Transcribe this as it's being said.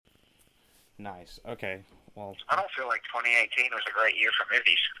Nice. Okay. Well, I don't feel like 2018 was a great year for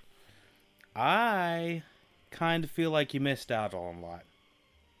movies. I kind of feel like you missed out on a lot.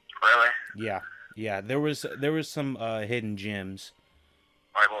 Really? Yeah. Yeah. There was some hidden gems.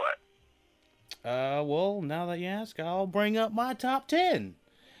 Like what? Well, now that you ask, I'll bring up my top 10.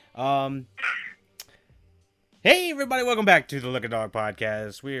 Um, hey everybody, welcome back to the Look at Dog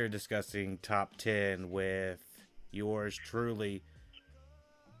podcast. We are discussing top 10 with yours truly,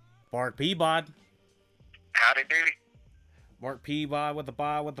 Mark Peabod. Howdy doody. Mark Peabod with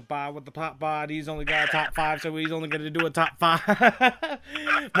the top bod. He's only got a top 5, so he's only going to do a top 5.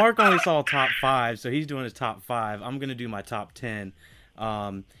 Mark only saw top 5, so he's doing his top 5. I'm going to do my top 10.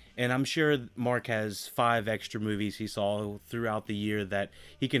 And I'm sure Mark has 5 extra movies he saw throughout the year that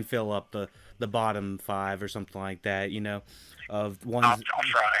he can fill up the bottom 5 or something like that, you know, of ones. I'll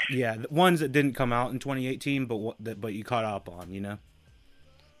try. Yeah, ones that didn't come out in 2018, but you caught up on, you know.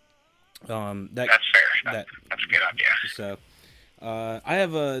 That's fair. That's a good idea. So, I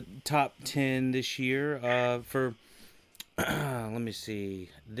have a top 10 this year. For let me see,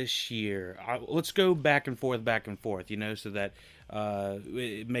 this year. Let's go back and forth, you know, so that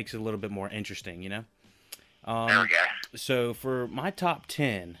it makes it a little bit more interesting, you know. There we go. So for my top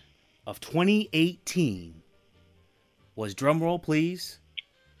 10 of 2018 was, drumroll please,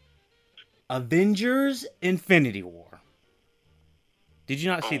 Avengers: Infinity War. Did you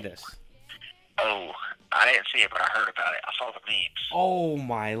not see this? Oh, I didn't see it, but I heard about it. I saw the memes. Oh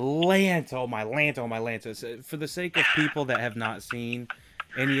my lance, oh my lance, oh my lance. For the sake of people that have not seen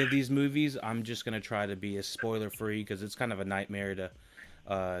any of these movies, I'm just going to try to be as spoiler free, because it's kind of a nightmare to,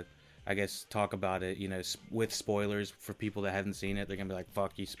 I guess, talk about it, you know, with spoilers for people that haven't seen it. They're going to be like,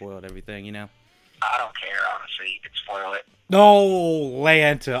 fuck, you spoiled everything, you know? I don't care, honestly. You can spoil it. No,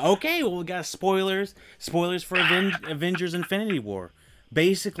 Lanta. Okay, well, we got spoilers. Spoilers for Avengers: Infinity War.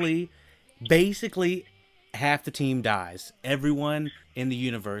 Basically, half the team dies. Everyone in the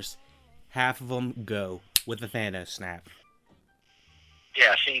universe, half of them go with the Thanos snap.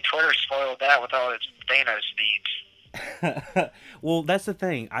 Yeah, see, Twitter spoiled that with all its Thanos memes. Well, that's the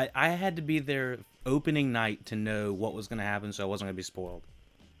thing. I had to be there opening night to know what was going to happen, so I wasn't going to be spoiled.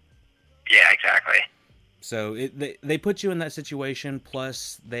 Yeah, exactly. So they put you in that situation,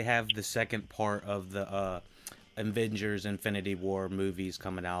 plus they have the second part of the Avengers: Infinity War movies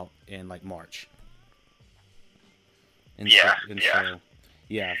coming out in like March. And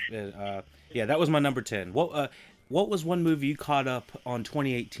yeah. That was my number 10. What was one movie you caught up on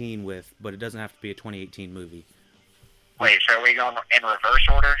 2018 with, but it doesn't have to be a 2018 movie? Wait, so are we going in reverse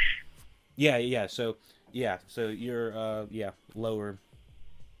order? Yeah. So you're lower,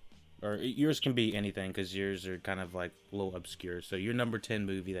 or yours can be anything, because yours are kind of like a little obscure. So your number 10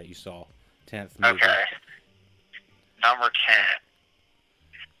 movie that you saw, 10th movie. Okay. Number 10.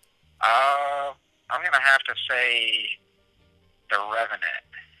 I'm gonna have to say The Revenant.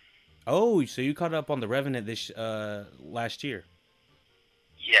 Oh, so you caught up on The Revenant this last year?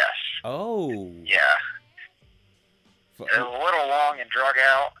 Yes. Oh. Yeah. It was a little long and drug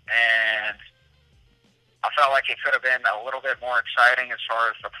out, and I felt like it could have been a little bit more exciting as far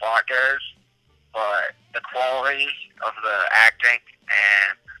as the plot goes, but the quality of the acting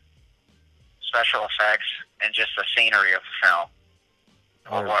and special effects and just the scenery of the film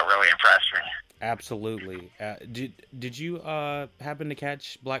was what really impressed me. Absolutely. Did you happen to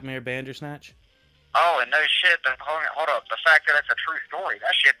catch Black Mirror Bandersnatch? Oh, and no shit. Hold up. The fact that it's a true story,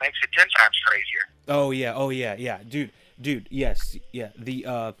 that shit makes it 10 times crazier. Oh yeah. Dude, yes. Yeah.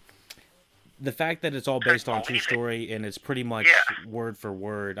 The fact that it's all based on true story and it's pretty much word for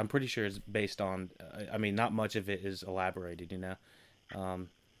word. I'm pretty sure it's based on, I mean, not much of it is elaborated, you know.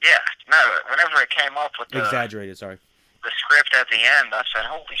 Yeah. No, whenever it came up with exaggerated, sorry. The script at the end, I said,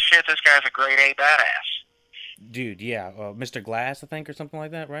 holy shit, this guy's a grade A badass. Dude, yeah. Mr. Glass, I think, or something like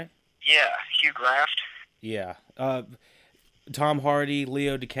that, right? Yeah, Hugh Graft. Yeah. Tom Hardy,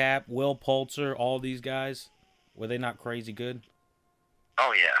 Leo DiCap, Will Poulter, all these guys, were they not crazy good?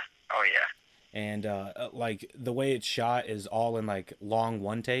 Oh, yeah. And, like, the way it's shot is all in, like, long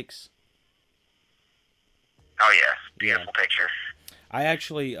one takes. Oh, yeah. Beautiful picture. I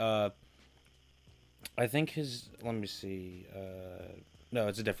actually, I think let me see, no,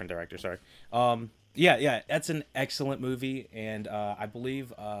 it's a different director, sorry. Yeah, that's an excellent movie, and I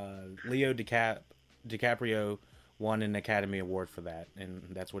believe Leo DiCaprio won an Academy Award for that, and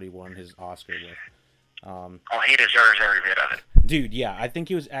that's what he won his Oscar with. He deserves every bit of it. Dude, yeah, I think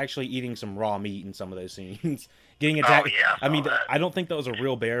he was actually eating some raw meat in some of those scenes. Getting attacked. Oh, yeah, I mean, I don't think that was a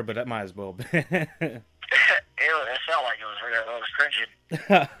real bear, but that might as well be. It felt like it was real. I was cringing.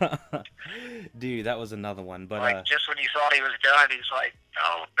 Dude, that was another one. But just when you thought he was done, he's like,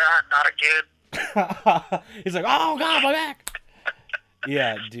 "Oh, no, not again. He's like, oh god, my back.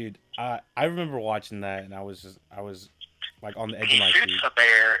 Yeah, dude. I remember watching that, and I was like on the edge of my He seat. shoots the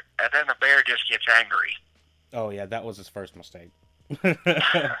bear, and then the bear just gets angry. Oh yeah, that was his first mistake.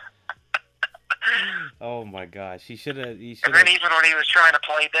 Oh my gosh, he should have. And then even when he was trying to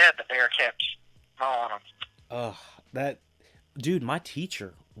play dead, the bear kept gnawing him. Ugh, that dude. My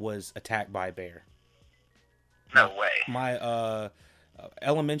teacher was attacked by a bear. No way. My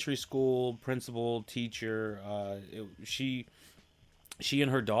elementary school principal teacher. She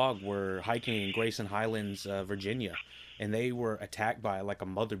and her dog were hiking in Grayson Highlands, Virginia, and they were attacked by like a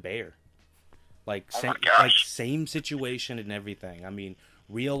mother bear. Like same situation and everything. I mean,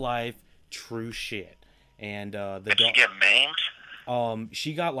 real life, true shit. And Did she get maimed?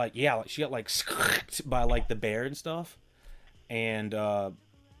 She got like skunked by like the bear and stuff, and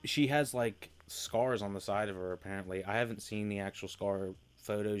she has like scars on the side of her. Apparently, I haven't seen the actual scar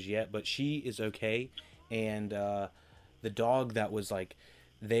photos yet, but she is okay. And the dog that was like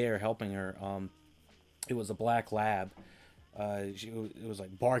there helping her, it was a black lab. It was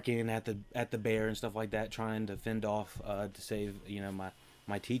like barking at the bear and stuff like that, trying to fend off to save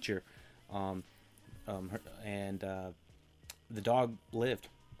my teacher, and the dog lived.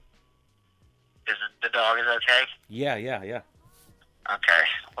 The dog is okay? Yeah. Okay,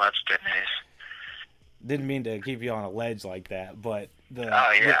 well that's good news. Didn't mean to keep you on a ledge like that, but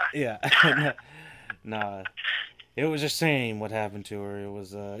yeah. Nah. It was a shame what happened to her. It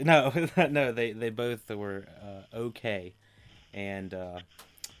was no, they both were okay. And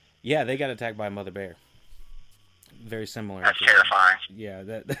yeah, they got attacked by a mother bear. Very similar. That's terrifying. Yeah,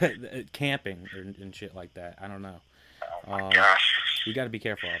 that camping and shit like that. I don't know. Oh my gosh. You got to be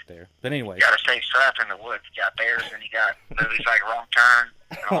careful out there. But anyway. You got to stay strapped in the woods. You got bears and you got movies like Wrong Turn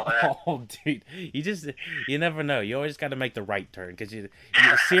and all that. Oh, dude, you never know. You always got to make the right turn because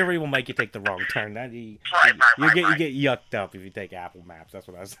Siri will make you take the wrong turn. You get yucked up if you take Apple Maps. That's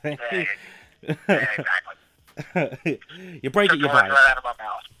what I was saying. Yeah, exactly. You break it, you buy it. Right out of my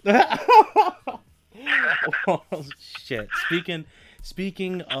mouth. Oh shit!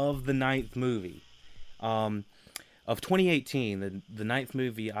 Speaking of the ninth movie, of 2018, the ninth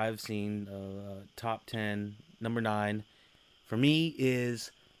movie I've seen, top 10, number 9, for me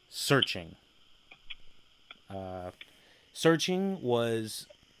is Searching. Searching was,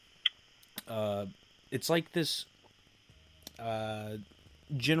 it's like this,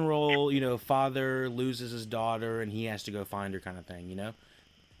 general, father loses his daughter and he has to go find her kind of thing,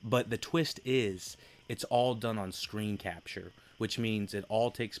 But the twist is, it's all done on screen capture, which means it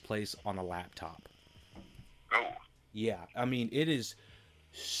all takes place on a laptop. Oh. Yeah, I mean, it is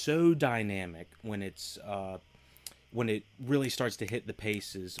so dynamic when it's when it really starts to hit the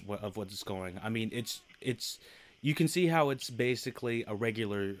paces of what's going. I mean, it's you can see how it's basically a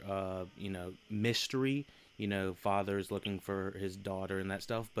regular mystery. Father's looking for his daughter and that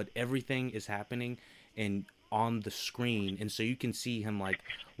stuff, but everything is happening and on the screen, and so you can see him like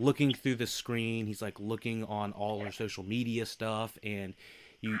looking through the screen. He's like looking on all her social media stuff, and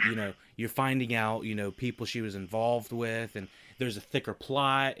you're finding out people she was involved with, and there's a thicker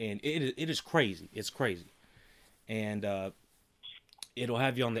plot, and it is crazy. It's crazy, and it'll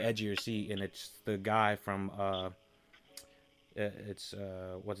have you on the edge of your seat. And it's the guy from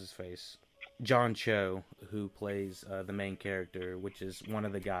what's his face, John Cho, who plays the main character, which is one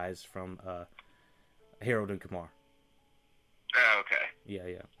of the guys from Harold and Kumar. Oh, okay.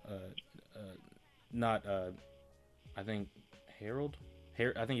 Yeah. Not I think Harold.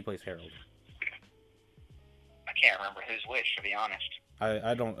 I think he plays Harold. I can't remember who's which, to be honest.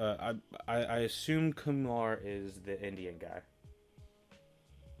 I don't. I assume Kumar is the Indian guy.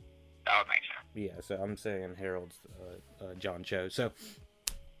 That would make sense. Yeah, so I'm saying Harold's John Cho. So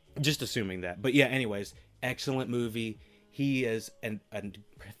just assuming that. But yeah, anyways, excellent movie. He is a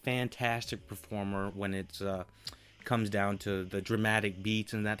fantastic performer when it's comes down to the dramatic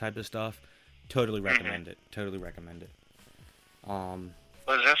beats and that type of stuff. Totally recommend it. Totally recommend it.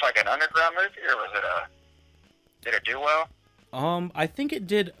 Was this like an underground movie, or was it did it do well? I think it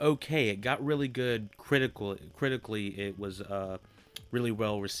did okay. It got really good critically. It was really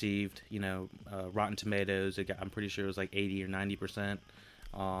well received. Rotten Tomatoes. I'm pretty sure it was like 80 or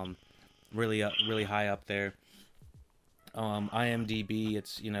 90%. Really high up there. IMDb,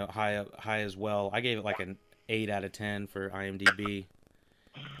 it's high as well. I gave it like an 8 out of 10 for IMDb.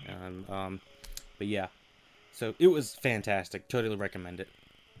 But yeah, so it was fantastic. Totally recommend it.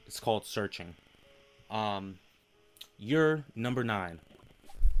 It's called Searching. You're number 9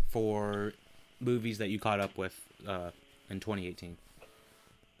 for movies that you caught up with in 2018.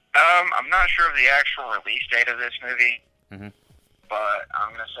 I'm not sure of the actual release date of this movie, but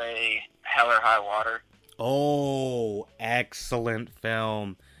I'm gonna say Hell or High Water. Oh, excellent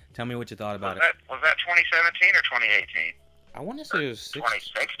film. Tell me what you thought about it. Was that 2017 or 2018? I want to say it was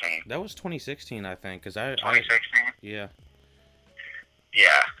 2016. That was 2016, I think, because 2016. Yeah.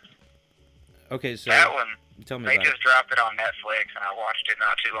 Yeah. Okay, so that one. Tell me they about just dropped it on Netflix, and I watched it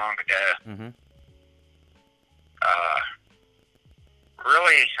not too long ago. Mm-hmm.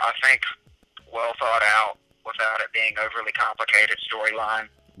 Really, I think well thought out without it being overly complicated storyline.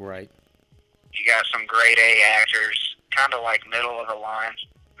 Right. You got some grade A actors, kind of like middle of the line,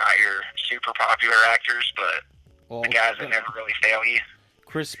 not your super popular actors, but the guys that never really fail you.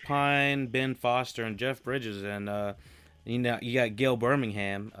 Chris Pine, Ben Foster, and Jeff Bridges, and you got Gail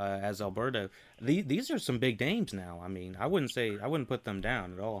Birmingham as Alberto. These are some big names now. I mean, I wouldn't put them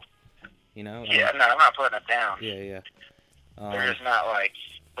down at all. You know? Yeah, no, I'm not putting them down. Yeah. They're just not like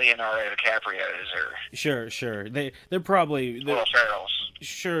Leonardo DiCaprio's or... Sure. They're probably... Will Ferrell's.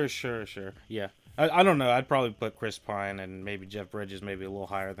 Sure. Yeah. I don't know. I'd probably put Chris Pine and maybe Jeff Bridges maybe a little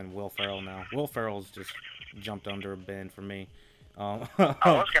higher than Will Ferrell now. Will Ferrell's just jumped under a bin for me. I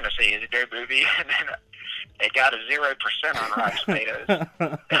was going to say it's a good movie, and then it got a 0% on Rotten Tomatoes.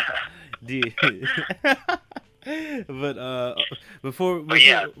 But before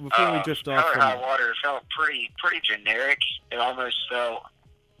we drift off, Hell or High Water felt pretty generic. It almost felt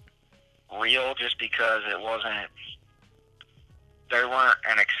real, just because it wasn't. There weren't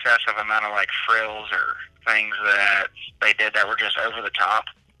an excessive amount of like frills or things that they did that were just over the top.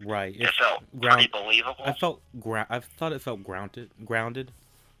 Right. It felt pretty believable. I thought it felt grounded.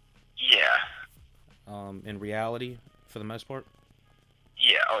 Yeah. In reality, for the most part.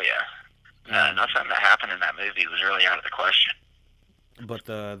 Yeah. Oh yeah. Nothing that happened in that movie was really out of the question. But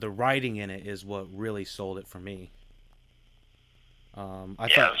the writing in it is what really sold it for me. I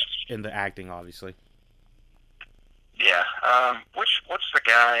thought in the acting, obviously. Yeah. What's the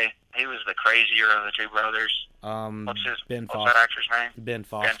guy? He was the crazier of the two brothers. What's that actor's name? Ben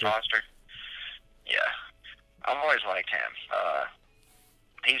Foster. Ben Foster. Yeah. I've always liked him.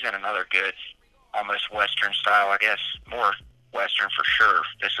 He's in another good, almost Western style, I guess. More Western for sure.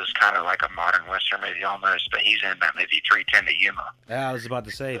 This is kind of like a modern Western movie almost, but he's in that movie 3:10 to Yuma. Yeah, I was about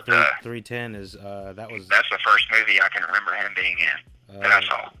to say 3:10 is That's the first movie I can remember him being in. That I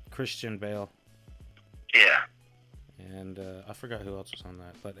saw. Christian Bale. Yeah. And I forgot who else was on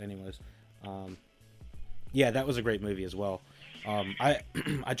that, but anyways, yeah, that was a great movie as well. I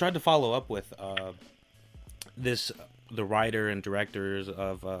tried to follow up with the writer and directors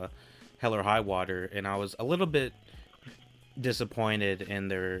of Hell or High Water, and I was a little bit disappointed in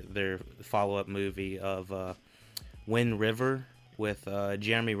their follow-up movie of Wind River with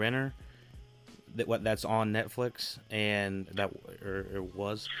Jeremy Renner. That's on Netflix, and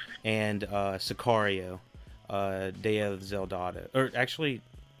was, and Sicario, Day of Zeldado, or actually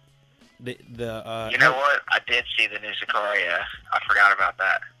you know what? I did see the new Sicario. I forgot about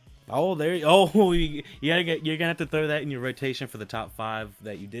that. You're gonna have to throw that in your rotation for the top 5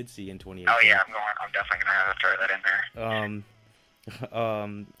 that you did see in 2018. Oh yeah, I'm definitely gonna have to throw that in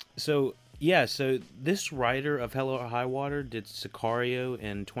there. So this writer of Hell or High Water did Sicario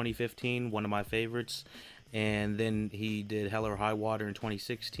in 2015, one of my favorites, and then he did Hell or High Water in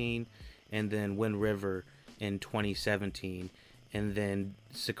 2016, and then Wind River in 2017, and then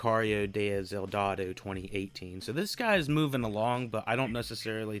Sicario Day of Zeldado 2018. So this guy is moving along, but I don't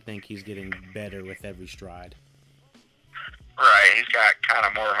necessarily think he's getting better with every stride. Right, he's got kind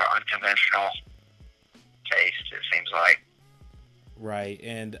of more of an unconventional taste, it seems like. Right,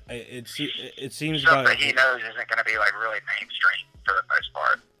 and it seems stuff that he knows isn't going to be like really mainstream for the most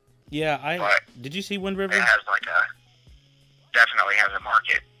part. Yeah, did you see Wind River? It has definitely has a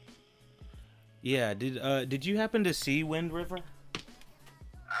market. Yeah, did you happen to see Wind River?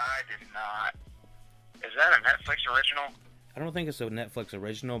 I did not. Is that a Netflix original? I don't think it's a Netflix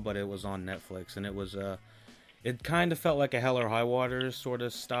original, but it was on Netflix, and it was it kind of felt like a Hell or High Water sort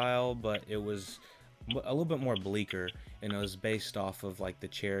of style, but it was a little bit more bleaker, and it was based off of like the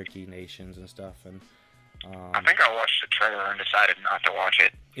Cherokee nations and stuff. And I think I watched the trailer and decided not to watch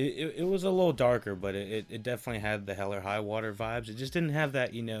it. It was a little darker, but it definitely had the Hell or High Water vibes. It just didn't have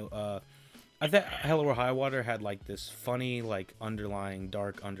that, I thought Hell or High Water had like this funny, like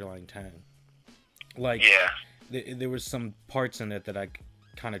dark underlying tone. Like, yeah, there was some parts in it that I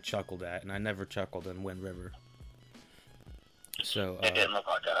kind of chuckled at, and I never chuckled in Wind River. So it didn't look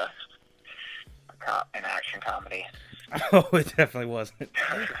like an action comedy. Oh, it definitely wasn't.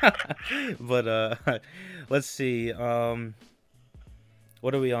 But let's see. What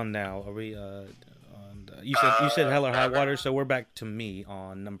are we on now? Are we on? You said Hell or High Water, so we're back to me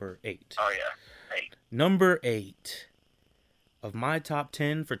on number 8. Oh yeah, 8. Number 8. of my top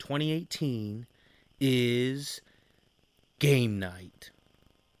 10 for 2018 is Game Night.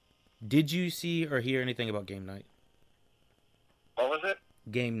 Did you see or hear anything about Game Night? What was it?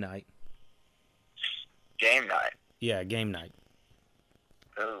 Game Night. Game Night. Yeah, Game Night.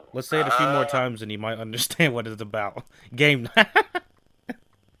 Ooh. Let's say it a few more times and you might understand what it's about. Game Night.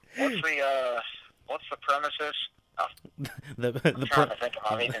 What's the premises? Oh, I'm trying to think.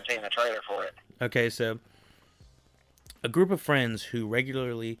 I've even seen the trailer for it. Okay, so a group of friends who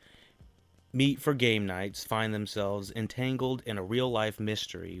regularly meet for game nights find themselves entangled in a real-life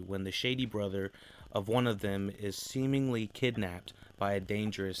mystery when the shady brother of one of them is seemingly kidnapped by a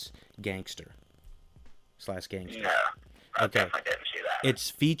dangerous gangster. No, I Okay. definitely didn't see that. It's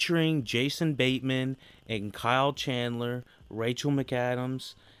featuring Jason Bateman and Kyle Chandler, Rachel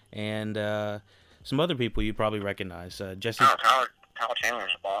McAdams, and some other people you probably recognize. Jesse. Kyle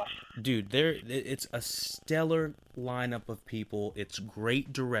Chandler's a boss. Dude, it's a stellar lineup of people. It's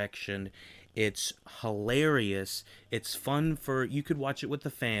great direction. It's hilarious. It's fun you could watch it with the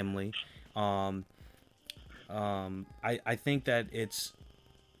family. I think that it's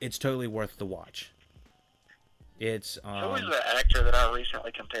totally worth the watch. It's Who was the actor that I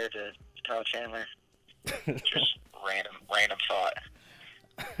recently compared to Kyle Chandler? Just random thought.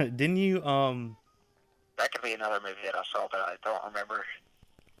 Didn't you That could be another movie that I saw, but I don't remember.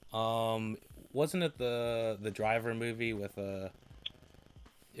 wasn't it the Driver movie with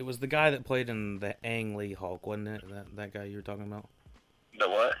it was the guy that played in the Ang Lee Hulk, wasn't it? That guy you were talking about? The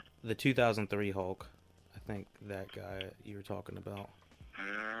what? The 2003 Hulk. I think that guy you were talking about.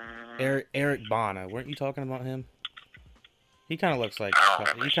 Eric Bana. Weren't you talking about him? He kind of looks like I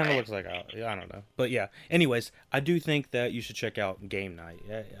don't know. But yeah. Anyways, I do think that you should check out Game Night.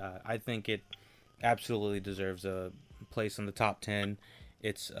 I think it absolutely deserves a place in the top 10.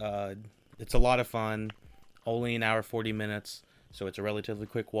 It's a lot of fun. Only an hour 40 minutes, so it's a relatively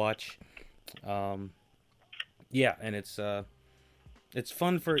quick watch. Yeah, and it's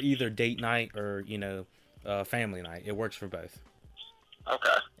fun for either date night or family night. It works for both.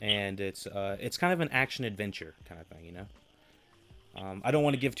 Okay. And it's kind of an action adventure kind of thing, I don't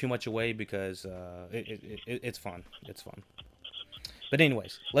want to give too much away because it's fun. It's fun. But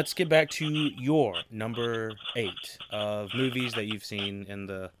anyways, let's get back to your number 8 of movies that you've seen in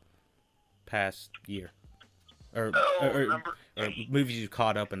the past year, or movies you've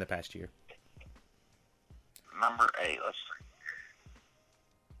caught up in the past year. Number 8. Let's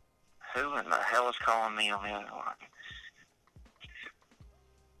see. Who in the hell is calling me on the other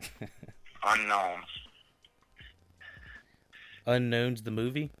line? Unknown. Unknown's the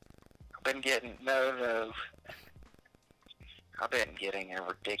movie? I've been getting a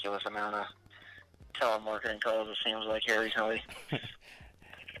ridiculous amount of telemarketing calls, it seems like, here recently.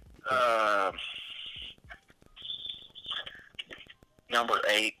 Number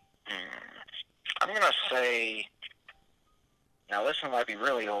 8. I'm going to say, now this one might be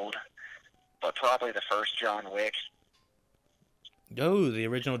really old, but probably the first John Wick. Oh, the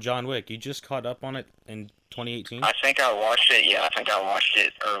original John Wick. You just caught up on it in 2018? I think I watched it, yeah. I think I watched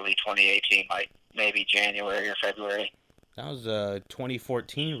it early 2018, like maybe January or February. That was a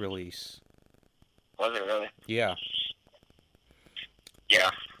 2014 release. Was it really? Yeah.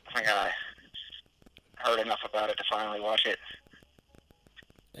 Yeah. I think I heard enough about it to finally watch it.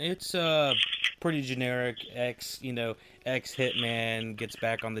 It's pretty generic. Ex-hitman gets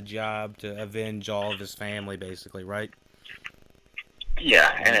back on the job to avenge all of his family, basically, right?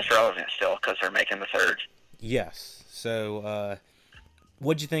 Yeah, and it's relevant still because they're making the third. Yes. So,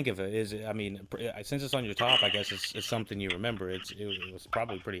 what'd you think of it? Since it's on your top, I guess it's something you remember. It was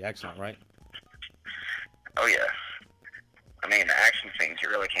probably pretty excellent, right? Oh yeah. I mean, the action scenes, you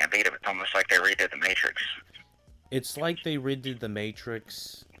really can't beat it. It's almost like they redid The Matrix. It's like they redid The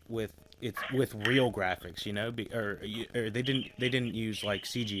Matrix with real graphics, or they didn't use like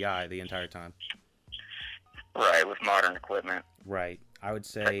CGI the entire time. Right, with modern equipment. Right. I would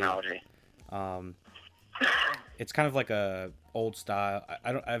say technology. It's kind of like a old style.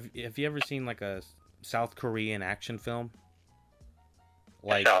 Have you ever seen like a South Korean action film?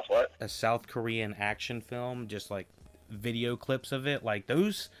 Like a South Korean action film, just like video clips of it. Like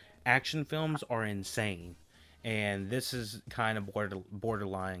those action films are insane, and this is kind of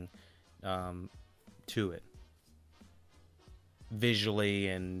borderline to it, visually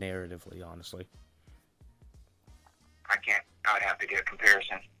and narratively, honestly. I'd have to get a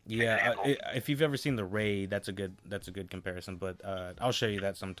comparison. Yeah, if you've ever seen The Raid, that's a good comparison. But I'll show you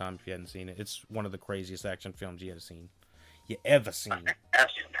that sometime if you hadn't seen it. It's one of the craziest action films you ever seen. I've seen that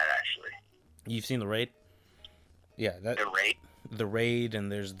actually. You've seen The Raid? Yeah, The Raid. The Raid,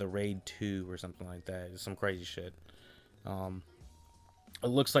 and there's The Raid 2 or something like that. It's some crazy shit. It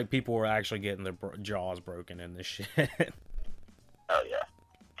looks like people were actually getting their jaws broken in this shit. Oh yeah.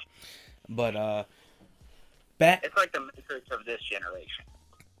 But It's like the Matrix of this generation.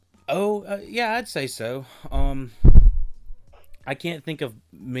 Oh, yeah, I'd say so. I can't think of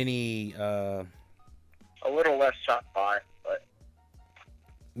many. A little less sci-fi, but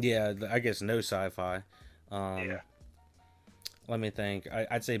Yeah, I guess no sci-fi. yeah. Let me think.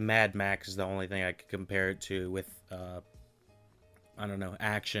 I'd say Mad Max is the only thing I could compare it to with, I don't know,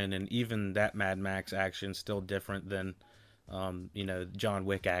 action, and even that Mad Max action is still different than, John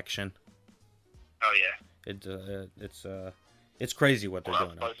Wick action. Oh yeah. It's crazy what they're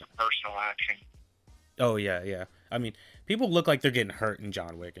doing. Close personal action. Oh yeah. I mean, people look like they're getting hurt in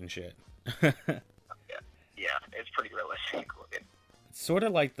John Wick and shit. Yeah, it's pretty realistic looking. Sort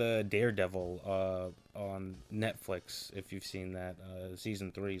of like the Daredevil on Netflix, if you've seen that.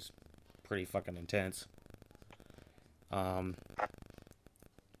 Season 3's pretty fucking intense. What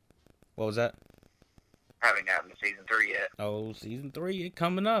was that? Haven't gotten to season 3 yet. Oh, season 3 it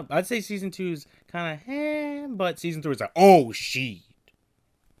coming up. I'd say season 2's kind of but season 3 is like, oh shit.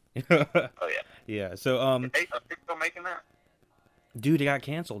 Oh yeah. Yeah. So are they still making that? dude, it got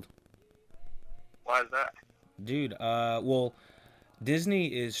canceled. Why is that? Dude, well, Disney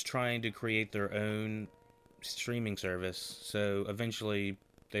is trying to create their own streaming service. So eventually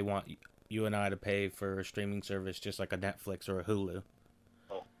they want you and I to pay for a streaming service just like a Netflix or a Hulu.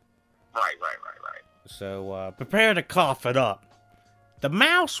 Oh. Right. So prepare to cough it up. The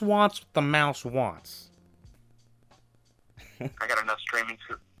mouse wants what the mouse wants. I got enough streaming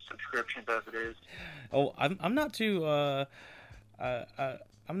subscriptions as it is. Oh, I'm not too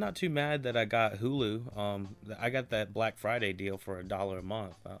I'm not too mad that I got Hulu. I got that Black Friday deal for $1 a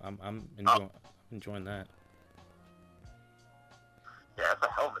month. I'm enjoying that. Yeah, it's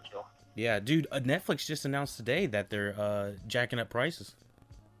a hell of a deal. Yeah, dude. Netflix just announced today that they're jacking up prices.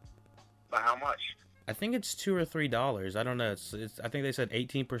 By how much? I think it's $2 or $3. I don't know. It's I think they said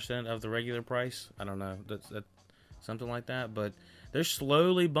 18% of the regular price. I don't know. That's something like that. But they're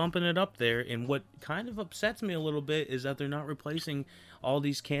slowly bumping it up there. And what kind of upsets me a little bit is that they're not replacing all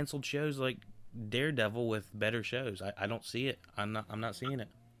these canceled shows like Daredevil with better shows. I don't see it. I'm not seeing it.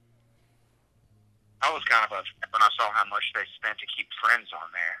 I was kind of upset when I saw how much they spent to keep Friends on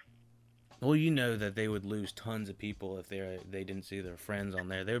there. Well, you know that they would lose tons of people if they didn't see their Friends on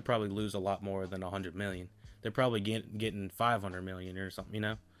there. They would probably lose a lot more than 100 million. They're probably getting 500 million or something, you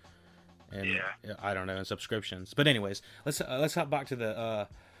know. And yeah. I don't know, in subscriptions. But anyways, let's hop back to the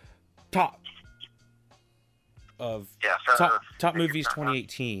top movies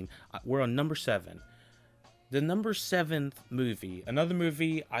 2018. We're on number 7. The number 7th movie, another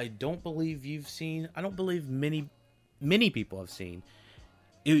movie I don't believe you've seen. I don't believe many people have seen.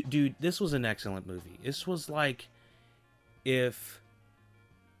 Dude, this was an excellent movie. This was like if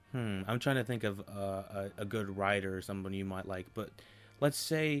I'm trying to think of a good writer or someone you might like, but let's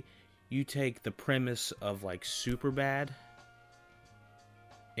say you take the premise of like Superbad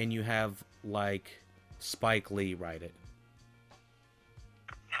and you have like Spike Lee write it.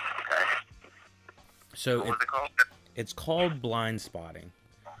 Okay. So what was it called? It's called Blind Spotting.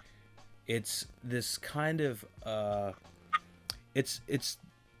 It's this kind of it's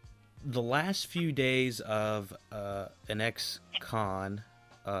the last few days of an ex-con,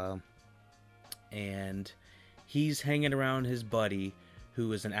 and he's hanging around his buddy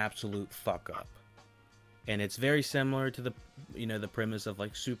who is an absolute fuck up. And it's very similar to the premise of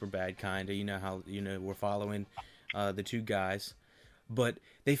like Superbad kind of, how we're following the two guys, but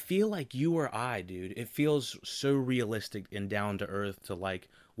they feel like you or I, dude. It feels so realistic and down to earth to like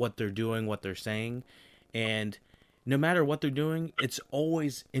what they're doing, what they're saying, and no matter what they're doing, it's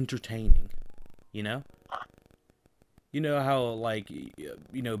always entertaining, you know? You know how, like,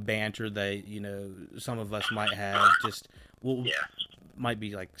 banter that, some of us might have just, might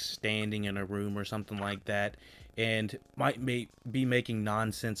be, like, standing in a room or something like that, and might be making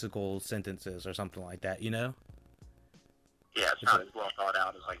nonsensical sentences or something like that, you know? Yeah, it's not as well thought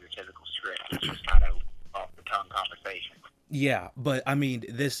out as, like, your typical script. It's just kind of off-the-tongue conversation. Yeah, but, I mean,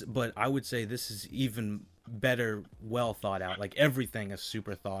 but I would say this is even better, well thought out. Like everything is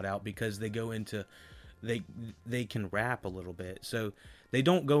super thought out because they go into they can rap a little bit, so they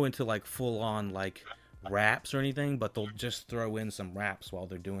don't go into like full on like raps or anything, but they'll just throw in some raps while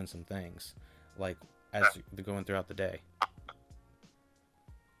they're doing some things like as they're going throughout the day.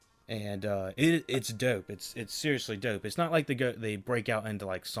 And it's dope. It's seriously dope. It's not like they break out into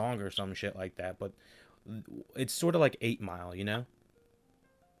like song or some shit like that, but it's sort of like 8 Mile, you know,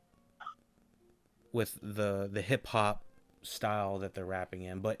 with the hip hop style that they're rapping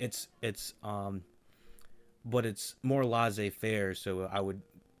in. But it's but it's more laissez-faire, so I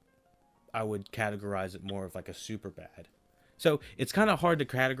would categorize it more of like a super bad. So it's kind of hard to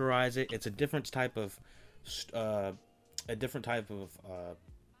categorize it. It's a different type of uh,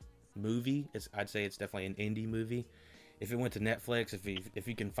 movie. I'd say it's definitely an indie movie. If it went to Netflix, if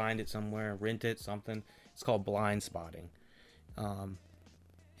you can find it somewhere, rent it, something. It's called Blind Spotting.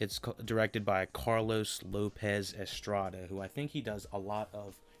 It's directed by Carlos Lopez Estrada, who I think he does a lot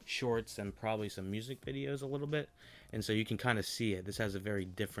of shorts and probably some music videos a little bit, and so you can kind of see it. This has a very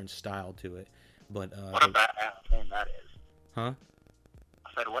different style to it. But what a badass name that is. Huh? I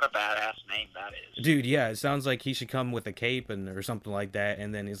said, what a badass name that is. Dude, yeah, it sounds like he should come with a cape or something like that,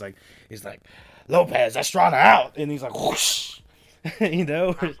 and then he's like, Lopez Estrada out, and he's like, whoosh, you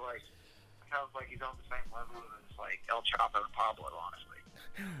know. Sounds like he's on the same level as like El Chapo and Pablo,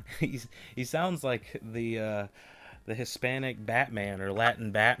 honestly. He sounds like the Hispanic Batman or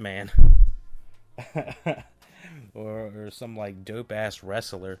Latin Batman, or some like dope ass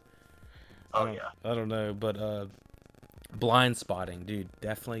wrestler. I don't know, but Blind Spotting, dude,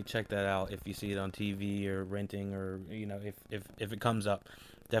 definitely check that out if you see it on TV or renting, or if it comes up,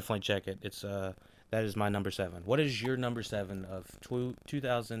 definitely check it. It's that is my number 7. What is your number 7 of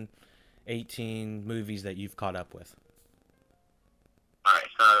 2018 movies that you've caught up with? All right,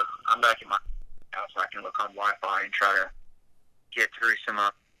 so I'm back in my house, so I can look on Wi-Fi and try to get through some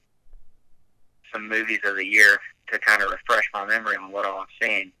movies of the year to kind of refresh my memory on what all I've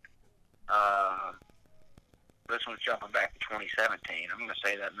seen. This one's jumping back to 2017. I'm going to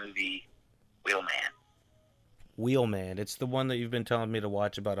say that movie, Wheelman. Wheelman. It's the one that you've been telling me to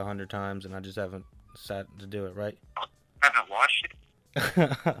watch about 100 times, and I just haven't sat to do it, right? I haven't watched it.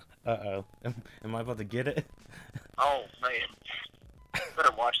 Uh-oh. Am I about to get it? Oh, man. You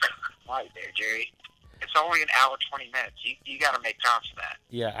better watch that right there, Jerry. It's only an hour, 20 minutes. You got to make time for that.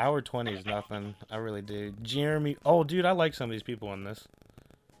 Yeah, hour 20 is nothing. I really do. Jeremy... Oh, dude, I like some of these people in this.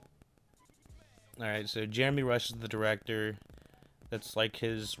 Alright, so Jeremy Rush is the director. That's like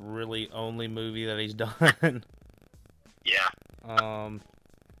his really only movie that he's done. Yeah.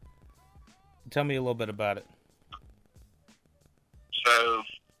 Tell me a little bit about it. So,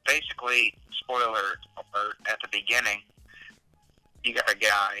 basically, spoiler alert, at the beginning, you got a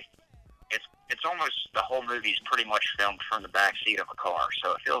guy. It's almost the whole movie's pretty much filmed from the back seat of a car,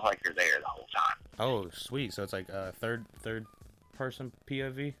 so it feels like you're there the whole time. Oh, sweet. So it's like a third person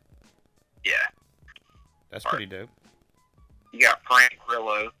POV? Yeah. That's pretty dope. You got Frank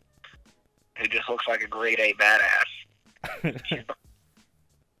Grillo, who just looks like a grade A badass.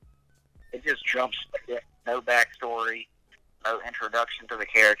 It just jumps, no backstory, no introduction to the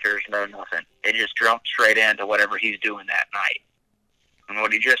characters, no nothing. It just jumps straight into whatever he's doing that night. And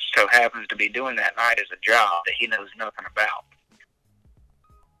what he just so happens to be doing that night is a job that he knows nothing about.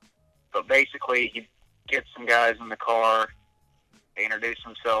 But basically, he gets some guys in the car. They introduce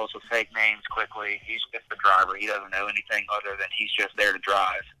themselves with fake names quickly. He's just the driver. He doesn't know anything other than he's just there to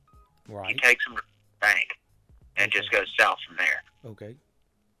drive. Right. He takes them to the bank and just goes south from there. Okay.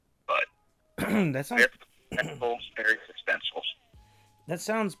 But that sounds very suspenseful. That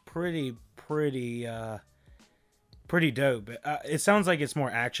sounds pretty dope. It sounds like it's more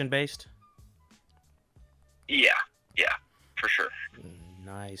action based. Yeah, for sure.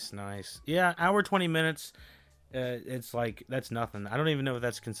 Nice. Yeah, hour 20 minutes. It's like that's nothing. I don't even know if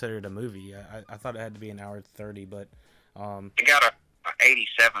that's considered a movie. I thought it had to be an hour 30, but it got a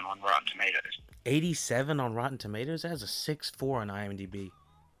 87 on Rotten Tomatoes. 87 on Rotten Tomatoes. That has a 6.4 on IMDb.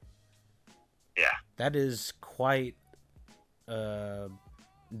 Yeah, that is quite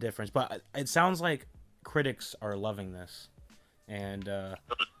difference. But it sounds like critics are loving this, and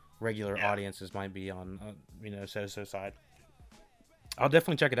regular audiences might be on so side. I'll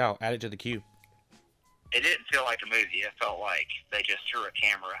definitely check it out. Add it to the queue. It didn't feel like a movie. It felt like they just threw a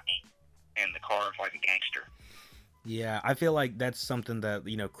camera in the car like a gangster. Yeah, I feel like that's something that,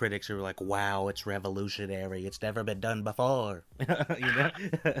 critics are like, wow, it's revolutionary. It's never been done before.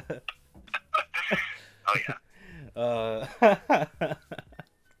 Oh,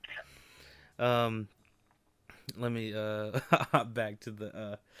 yeah. Let me hop back to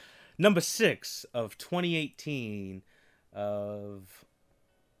the number 6 of 2018 of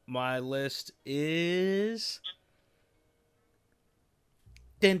my list is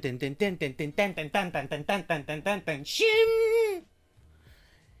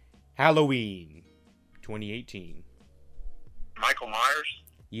Halloween 2018. Michael Myers?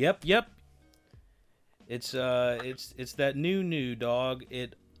 Yep. It's that new dog.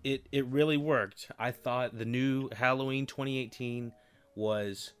 It really worked. I thought the new Halloween 2018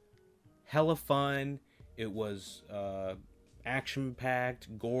 was hella fun. It was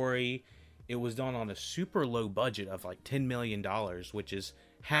action-packed, gory. it was done on a super low budget of like $10 million, which is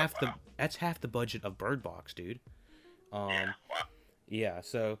half that's half the budget of Bird Box, dude. Yeah,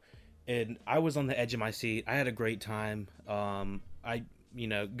 so, and I was on the edge of my seat. I had a great time. I,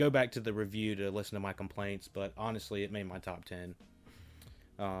 go back to the review to listen to my complaints, but honestly, it made my top 10.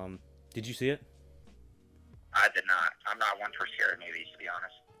 Did you see it? I did not. I'm not one for scary movies, to be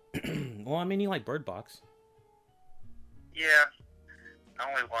honest. Well, I mean, you like Bird Box. Yeah. I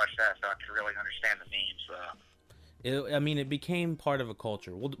only watched that so I could really understand the memes, though. It became part of a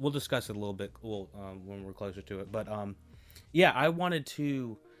culture. We'll discuss it a little bit when we're closer to it. But yeah, I wanted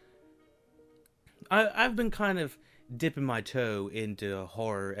to. I've been kind of dipping my toe into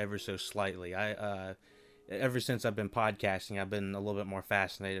horror ever so slightly. Ever since I've been podcasting, I've been a little bit more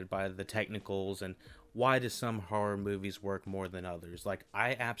fascinated by the technicals and why do some horror movies work more than others. Like,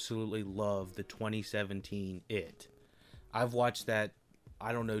 I absolutely love the 2017 It. I've watched that,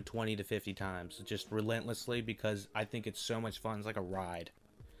 I don't know, 20 to 50 times, just relentlessly, because I think it's so much fun. It's like a ride.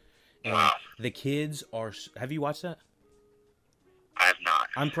 And the kids are... Have you watched that? I have not.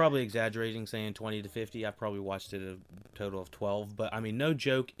 I'm probably exaggerating saying 20 to 50. I've probably watched it a total of 12. But, I mean, no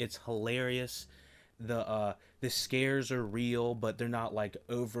joke, it's hilarious. The scares are real, but they're not, like,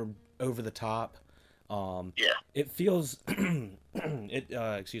 over the top. Yeah. It feels...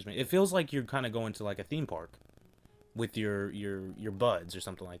 excuse me. It feels like you're kind of going to, like, a theme park with your buds or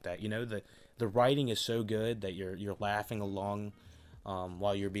something like that. The writing is so good that you're laughing along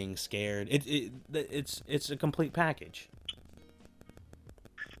while you're being scared. It's a complete package.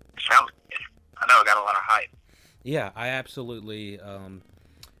 Sounds good. I know it got a lot of hype. Yeah, I absolutely I'm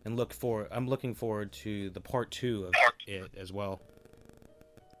looking forward to the part 2 of it as well.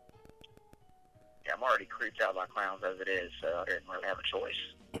 Yeah, I'm already creeped out by clowns as it is, so I didn't really have a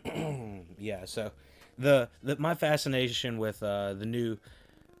choice. Yeah, so my fascination with the new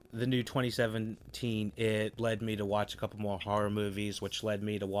 2017 It led me to watch a couple more horror movies, which led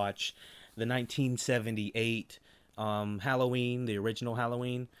me to watch the 1978 Halloween, the original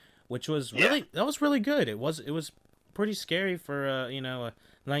Halloween, which was really good. It was pretty scary for a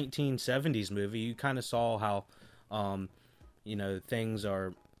 1970s movie. You kind of saw how things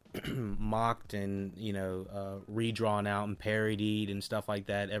are mocked and redrawn out and parodied and stuff like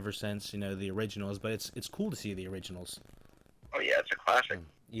that ever since the originals, but it's cool to see the originals. Oh yeah, it's a classic.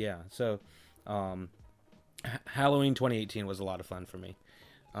 Yeah, so Halloween 2018 was a lot of fun for me.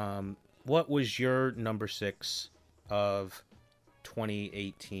 What was your number 6 of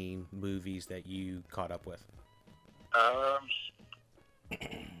 2018 movies that you caught up with? Well,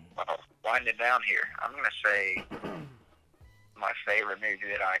 winding down here, I'm gonna say my favorite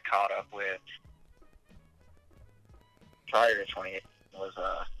movie that I caught up with prior to 2018 was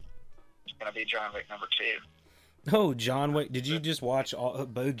it's gonna be John Wick number 2. Oh, John Wick! Did you just watch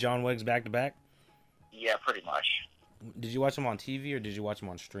both John Wicks back to back? Yeah, pretty much. Did you watch them on TV or did you watch them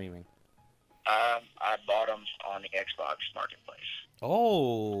on streaming? I bought them on the Xbox Marketplace.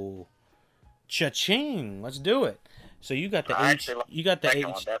 Oh, cha-ching! Let's do it. So you got the you got the second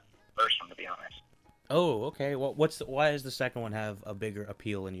one, that's the first one, to be honest. Oh, okay. Well, why does the second one have a bigger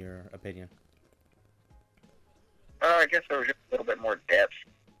appeal in your opinion? I guess there was just a little bit more depth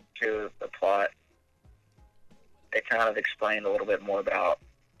to the plot. They kind of explained a little bit more about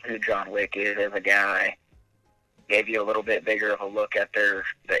who John Wick is as a guy. Gave you a little bit bigger of a look at the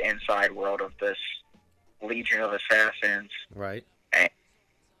inside world of this Legion of Assassins. Right. And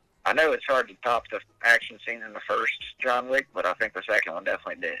I know it's hard to top the action scene in the first John Wick, but I think the second one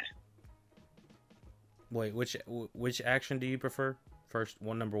definitely did. Wait, which action do you prefer? First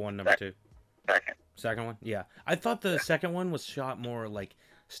one, number 1, number 2? Second one? Yeah. I thought the second one was shot more like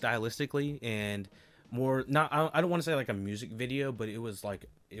stylistically and more I don't want to say like a music video, but it was like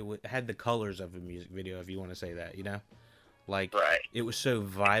it had the colors of a music video, if you want to say that, like right. It was so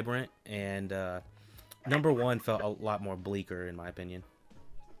vibrant, and number 1 felt a lot more bleaker in my opinion.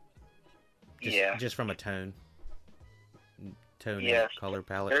 Just from a tone and color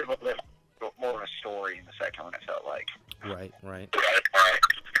palette. There's a little bit more of a story in the second one, it felt like. Right.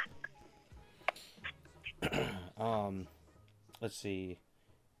 Let's see.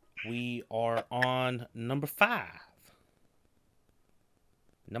 We are on number 5.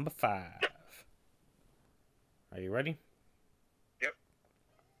 Number 5. Are you ready? Yep.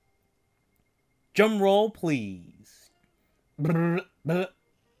 Drum roll, please. I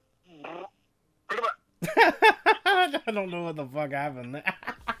don't know what the fuck happened there.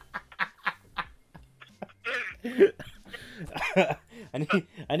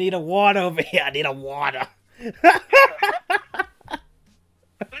 I need a water over here. I need a water.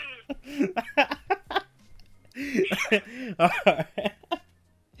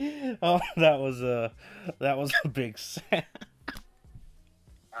 Oh, that was a big sad.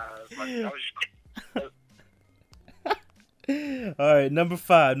 I was All right, number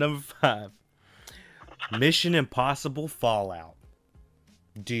five. Mission Impossible Fallout.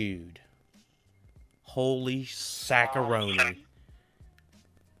 Dude. Holy saccaroni.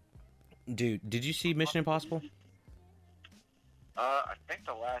 Dude, did you see Mission Impossible? I think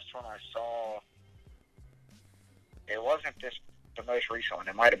the last one I saw, it wasn't the most recent one.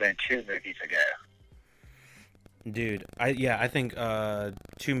 It might have been 2 movies ago. Dude, I think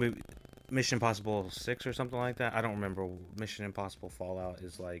Mission Impossible 6 or something like that. I don't remember. Mission Impossible Fallout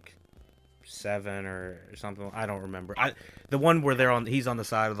is like 7 or something. I don't remember. The one where he's on the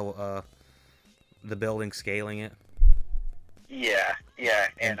side of the building scaling it. Yeah,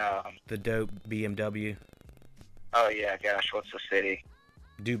 and the dope BMW. Oh yeah, gosh, what's the city?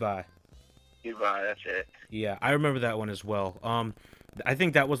 Dubai, that's it. Yeah, I remember that one as well. I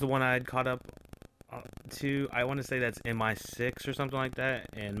think that was the one I had caught up to. I want to say that's MI6 or something like that,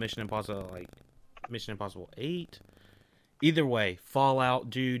 and Mission Impossible 8. Either way, Fallout,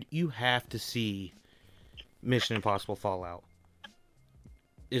 dude, you have to see Mission Impossible Fallout.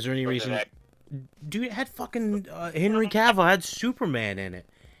 Is there any reason? Dude, it had fucking Henry Cavill had Superman in it.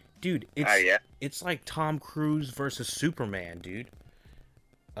 Dude, it's like Tom Cruise versus Superman, dude.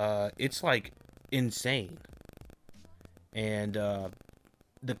 It's like insane. And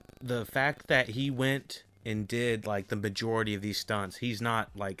the fact that he went and did like the majority of these stunts, he's not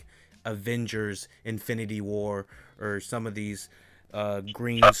like Avengers, Infinity War, or some of these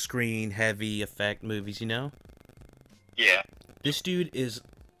green screen heavy effect movies, you know? Yeah. This dude is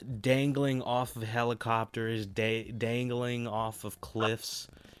dangling off of helicopters, dangling off of cliffs.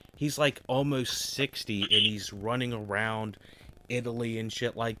 He's like almost 60 and he's running around Italy and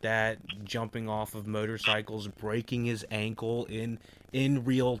shit like that, jumping off of motorcycles, breaking his ankle in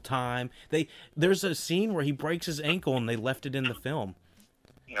real time. There's a scene where he breaks his ankle and they left it in the film.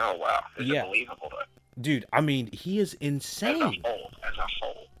 Oh wow, it's unbelievable. Dude, I mean, he is insane. As a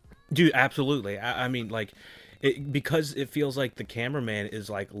whole. Dude, absolutely. I mean, like, because it feels like the cameraman is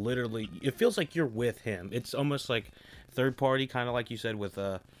like literally, it feels like you're with him. It's almost like third party, kind of like you said with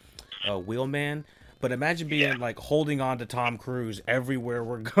Wheelman. But imagine being like holding on to Tom Cruise everywhere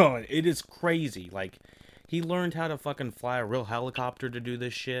we're going. It is crazy. Like, he learned how to fucking fly a real helicopter to do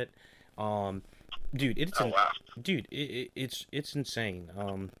this shit. Dude, it's insane.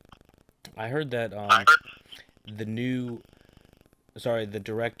 I heard that the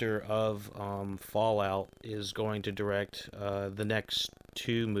director of Fallout is going to direct the next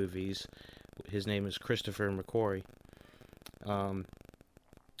 2 movies. His name is Christopher McQuarrie.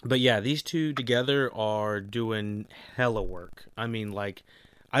 But yeah, these 2 together are doing hella work. I mean, like,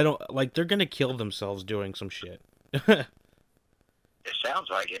 they're gonna kill themselves doing some shit. It sounds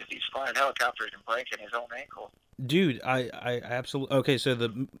like it. If he's flying helicopters and breaking his own ankle. Dude, I absolutely... Okay, so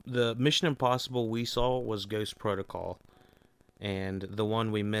the Mission Impossible we saw was Ghost Protocol. And the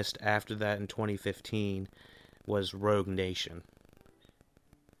one we missed after that in 2015 was Rogue Nation.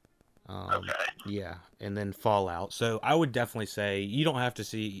 Okay. Yeah, and then Fallout. So I would definitely say you don't have to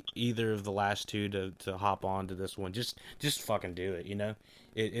see either of the last 2 to hop on to this one. Just fucking do it, you know?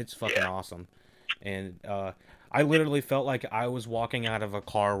 It's fucking awesome. And I literally felt like I was walking out of a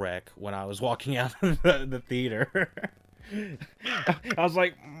car wreck when I was walking out of the theater. I was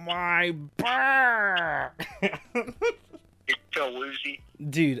like, my back! You feel woozy?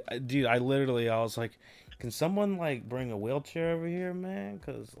 Dude, I was like, can someone like bring a wheelchair over here, man?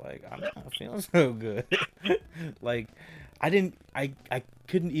 Cause like I'm not feeling so good. Like, I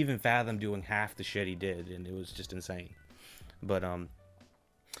couldn't even fathom doing half the shit he did, and it was just insane. But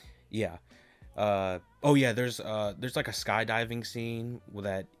yeah. Oh yeah, there's like a skydiving scene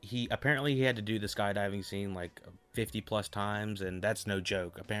that he had to do the skydiving scene like 50 plus times, and that's no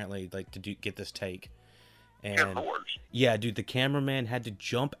joke. Apparently, like, to get this take. And yeah, dude, the cameraman had to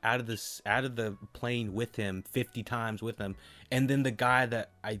jump out of the plane with him 50 times with him, and then the guy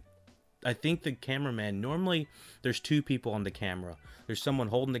that I think the cameraman, normally there's 2 people on the camera. There's someone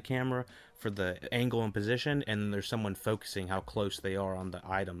holding the camera for the angle and position, and then there's someone focusing how close they are on the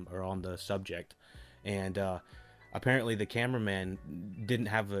item or on the subject. And apparently the cameraman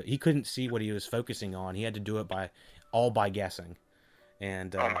he couldn't see what he was focusing on. He had to do it by guessing.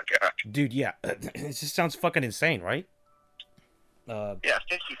 And oh my god, dude, yeah, it just sounds fucking insane, right? Yeah,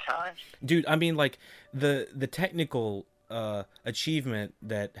 50 times. Dude, I mean, like, the technical achievement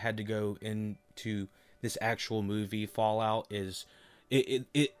that had to go into this actual movie, Fallout, is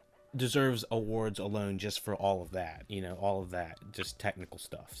it deserves awards alone just for all of that, all of that, just technical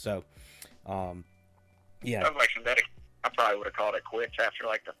stuff. So, yeah. Sounds like some I probably would have called it quits after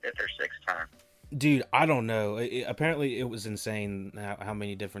like the 5th or 6th time. Dude, I don't know. Apparently, it was insane how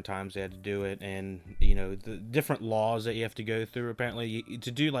many different times they had to do it, and you know the different laws that you have to go through. Apparently,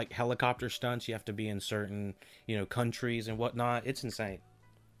 to do like helicopter stunts, you have to be in certain countries and whatnot. It's insane.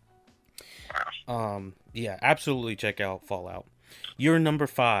 Yeah, absolutely check out Fallout. You're number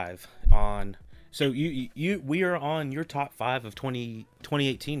 5 on. So we are on your top 5 of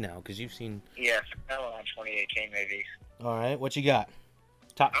 2018 now because you've seen. Yes, I'm on 2018 movies. All right, what you got?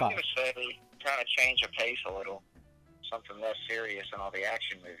 Top 5. I'm gonna say kind of change the pace a little, something less serious than all the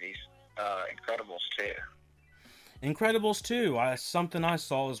action movies. Incredibles 2. Incredibles 2, something I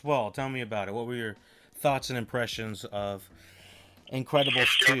saw as well. Tell me about it. What were your thoughts and impressions of Incredibles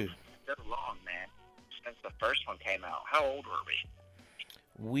 2? So long, man, since the first one came out. How old were we?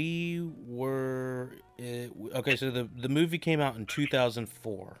 We were okay. So the movie came out in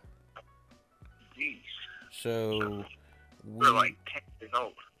 2004. Jeez. So we're like 10 years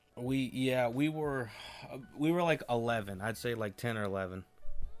old. We were like 11. I'd say like 10 or 11.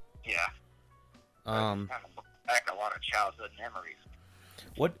 Yeah. Kind of back a lot of childhood memories.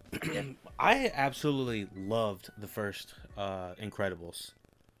 What I absolutely loved the first Incredibles.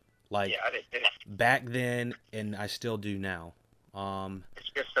 Like, yeah, I did too. Back then, and I still do now. It's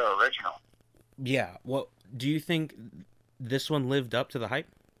just so original. Yeah. What do you think? This one lived up to the hype?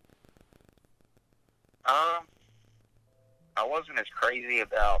 I wasn't as crazy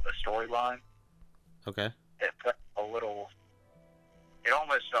about the storyline. Okay. It felt a little. It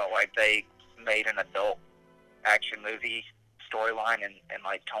almost felt like they made an adult action movie storyline and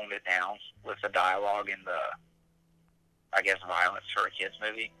like toned it down with the dialogue and the, I guess, violence for a kids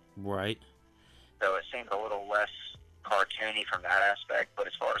movie. Right. So it seemed a little less cartoony from that aspect, but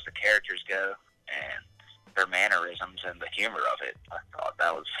as far as the characters go and their mannerisms and the humor of it, I thought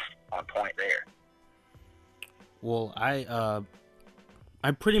that was on point there. Well, I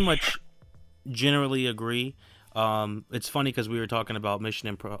pretty much generally agree. It's funny because we were talking about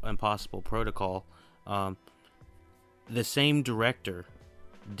Mission Impossible Protocol. The same director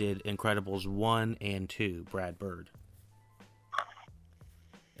did Incredibles 1 and 2, Brad Bird.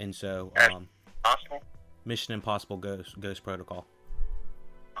 And so, Possible? Mission Impossible Ghost Protocol.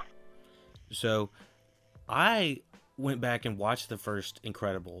 So, I went back and watched the first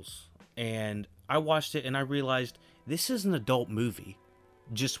Incredibles, and I watched it and I realized this is an adult movie,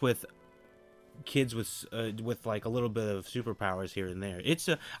 just with kids with like a little bit of superpowers here and there. It's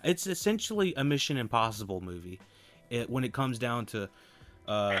essentially a Mission Impossible movie. When it comes down to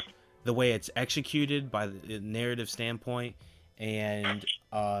the way it's executed by the narrative standpoint and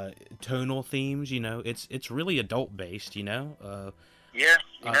tonal themes, it's really adult based, Yeah, you're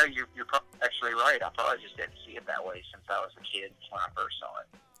probably actually right. I probably just didn't see it that way since I was a kid when I first saw it.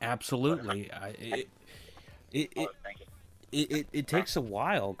 Absolutely. It takes a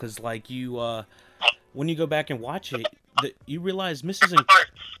while because like you when you go back and watch it, you realize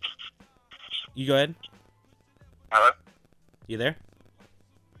You go ahead. Hello? You there?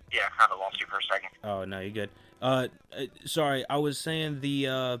 Yeah, I kind of lost you for a second. Oh no, you're good. Sorry, I was saying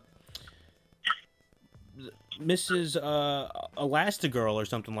the Mrs. Elastigirl or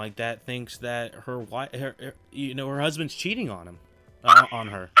something like that thinks that her husband's cheating on him, on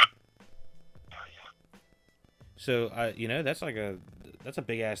her. So that's a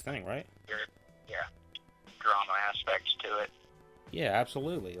big ass thing, right? Yeah, drama aspects to it. Yeah,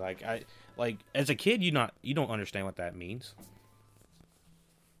 absolutely. Like as a kid, you don't understand what that means.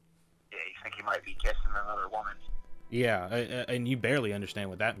 Yeah, you think he might be kissing another woman. Yeah, and you barely understand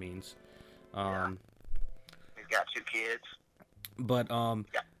what that means. Yeah. He's got 2 kids. But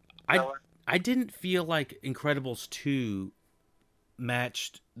Yeah. I didn't feel like Incredibles 2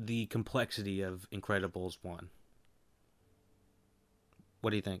 matched the complexity of Incredibles 1. What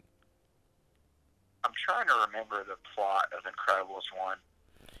do you think? I'm trying to remember the plot of Incredibles 1.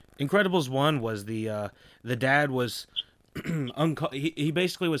 Incredibles 1 was the dad was he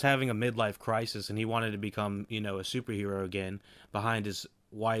basically was having a midlife crisis and he wanted to become, a superhero again behind his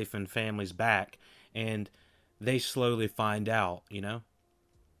wife and family's back, and they slowly find out,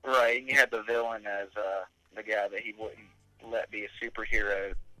 Right, and you had the villain as the guy that he wouldn't let be a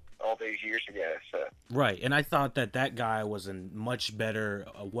superhero all those years ago. So. Right, and I thought that guy was a much better,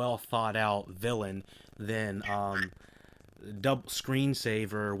 well thought out villain than double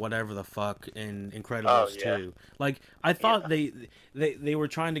screensaver or whatever the fuck in Incredibles 2. Like I thought they were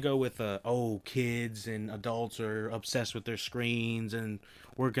trying to go with kids and adults are obsessed with their screens and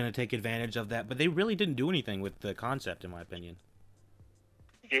we're gonna take advantage of that, but they really didn't do anything with the concept, in my opinion.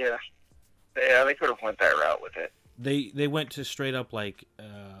 Yeah, they could have went that route with it. They went to straight up like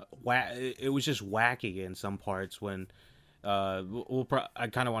it was just wacky in some parts when I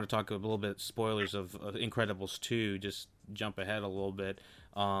kind of want to talk a little bit spoilers of Incredibles 2, just jump ahead a little bit,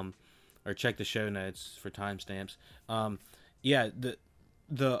 or check the show notes for timestamps. Yeah, the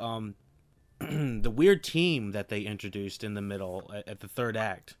the weird team that they introduced in the middle at the third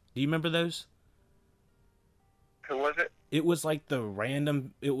act. Do you remember those? Who was it? It was like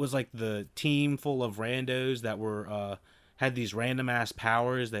it was like the team full of randos that were had these random ass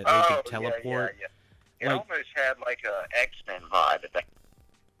powers that they could teleport. Yeah. It almost had like a X-Men vibe.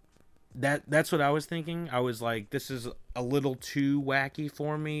 That's what I was thinking. I was like, this is a little too wacky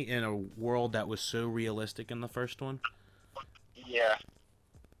for me in a world that was so realistic in the first one. Yeah.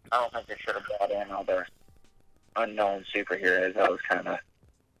 I don't think they should have brought in all the unknown superheroes. That was kind of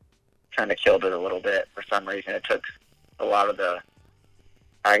killed it a little bit. For some reason, it took a lot of the,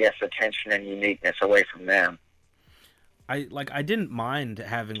 I guess, attention and uniqueness away from them. I didn't mind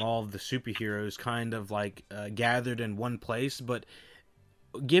having all of the superheroes kind of like gathered in one place, but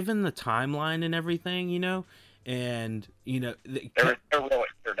given the timeline and everything, and there was no real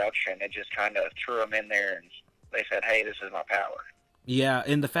introduction. It just kind of threw them in there, and they said, "Hey, this is my power." Yeah,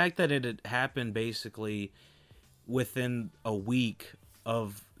 and the fact that it had happened basically within a week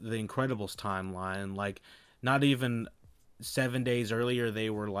of the Incredibles timeline, like not even 7 days earlier, they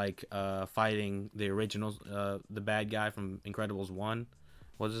were like fighting the original, the bad guy from Incredibles 1.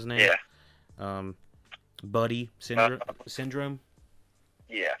 What's his name? Yeah. Buddy Syndrome.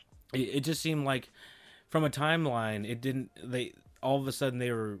 Yeah. It just seemed like from a timeline, all of a sudden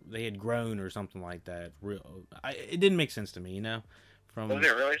they had grown or something like that. It didn't make sense to me, Was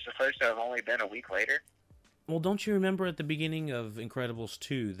it really supposed to have only been a week later? Well, don't you remember at the beginning of Incredibles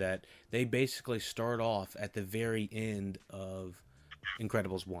 2 that they basically start off at the very end of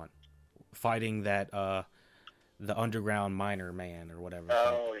Incredibles 1, fighting that the underground miner man or whatever.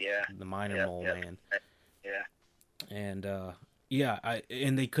 Oh yeah, the miner mole man. Yeah. And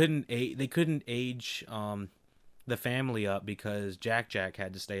and they couldn't age the family up because Jack Jack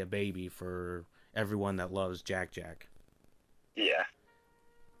had to stay a baby for everyone that loves Jack Jack. Yeah.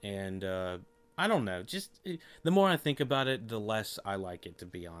 And I don't know. Just the more I think about it, the less I like it, to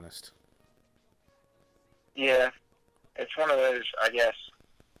be honest. Yeah, it's one of those. I guess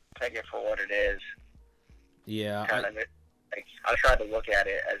take it for what it is. Yeah. I tried to look at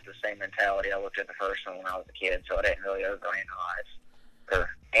it as the same mentality I looked at the first one when I was a kid, so I didn't really overanalyze or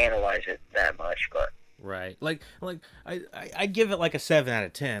analyze it that much. But right, like I give it like a 7 out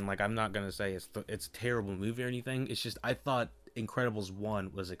of 10. Like I'm not gonna say it's a terrible movie or anything. It's just I thought Incredibles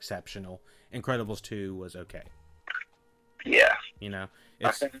 1 was exceptional. Incredibles 2 was okay. Yeah.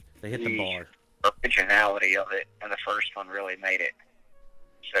 They hit the bar. Originality of it and the first one really made it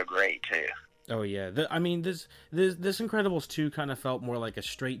so great too. Oh yeah. This Incredibles 2 kind of felt more like a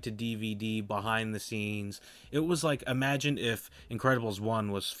straight to DVD behind the scenes. It was like, imagine if Incredibles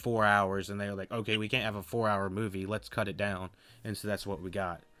 1 was 4 hours and they were like, okay, we can't have a 4-hour movie, let's cut it down. And so that's what we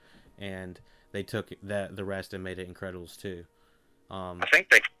got. And they took the rest and made it Incredibles 2. I think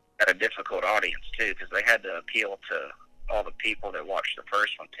they had a difficult audience too, because they had to appeal to all the people that watched the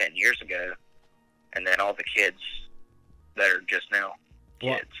first one 10 years ago, and then all the kids that are just now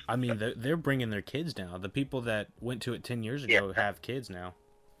kids. Well, they're bringing their kids now. The people that went to it 10 years ago have kids now.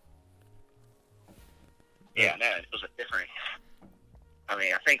 Yeah, no, it was a different.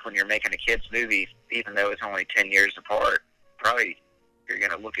 I think when you're making a kids movie, even though it's only 10 years apart, probably you're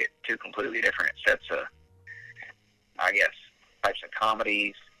going to look at two completely different sets of, I guess, types of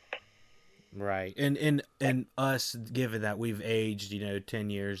comedies. Right, and us, given that we've aged, 10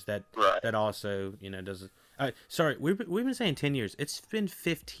 years, that also, does. Sorry, we've been saying 10 years. It's been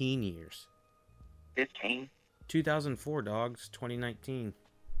 15 years. 15. 2004, dogs. 2019.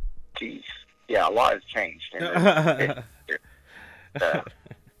 Jeez, yeah, a lot has changed.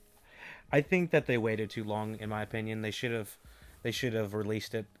 I think that they waited too long. In my opinion, they should have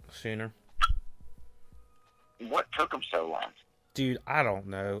released it sooner. What took them so long? Dude, I don't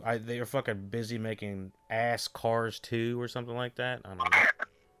know. They were fucking busy making ass Cars 2 or something like that. I don't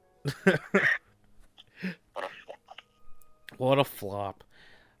know. What a flop.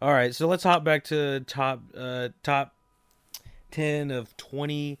 All right, so let's hop back to top 10 of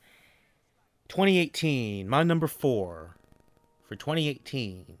 2018. My number 4 for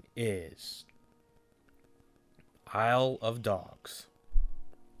 2018 is Isle of Dogs.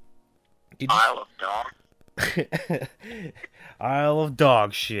 Isle of Dogs? Isle of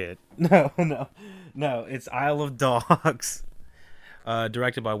Dog shit. No, it's Isle of Dogs.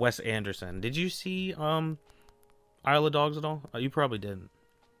 Directed by Wes Anderson. Did you see Isle of Dogs at all? You probably didn't.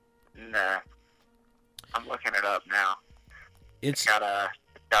 Nah. I'm looking it up now. It's got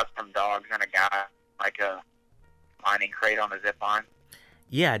got some dogs and a guy like a mining crate on a zip line.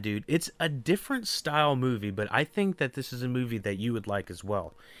 Yeah, dude, it's a different style movie, but I think that this is a movie that you would like as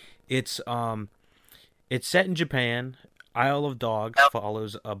well. It's set in Japan. Isle of Dogs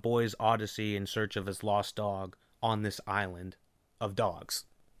follows a boy's odyssey in search of his lost dog on this island of dogs.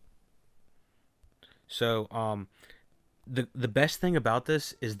 So, the best thing about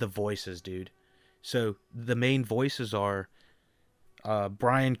this is the voices, dude. So the main voices are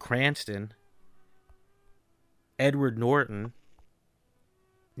Bryan Cranston, Edward Norton,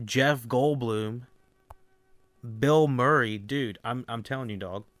 Jeff Goldblum, Bill Murray. Dude, I'm telling you,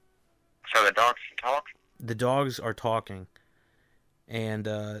 dog. So the dogs can talk? The dogs are talking. And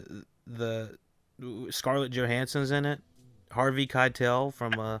the Scarlett Johansson's in it. Harvey Keitel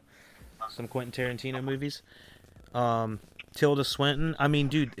from some Quentin Tarantino movies. Tilda Swinton. I mean,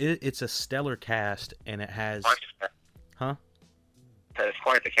 dude, it's a stellar cast, and it has... Huh? It's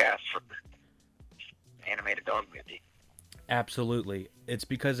quite the cast for animated dog movie. Absolutely. It's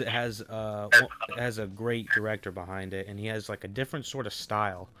because it has a great director behind it, and he has like a different sort of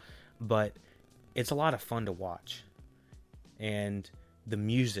style, but it's a lot of fun to watch. And the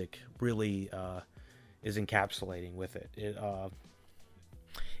music really is encapsulating with it.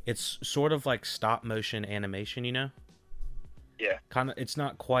 It's sort of like stop motion animation, you know? Yeah. It's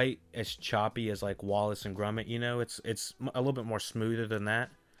not quite as choppy as like Wallace and Gromit, you know? It's a little bit more smoother than that.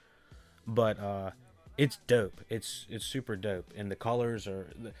 But it's dope. It's super dope. And the colors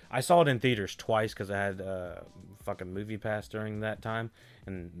are... I saw it in theaters twice because I had fucking Movie Pass during that time.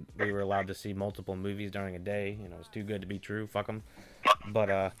 And we were allowed to see multiple movies during a day. You know, it's too good to be true. Fuck them.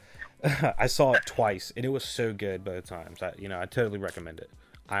 But I saw it twice, and it was so good both times. I totally recommend it.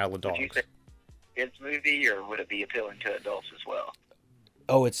 Isle of Dogs. Would you say kids movie, or would it be appealing to adults as well?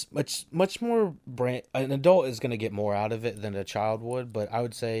 Oh, it's much more an adult is going to get more out of it than a child would, but I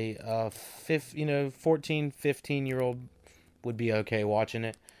would say 14, 15-year-old would be okay watching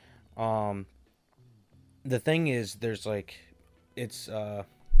it. The thing is, there's like, it's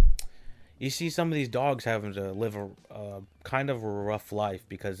you see some of these dogs having to live a kind of a rough life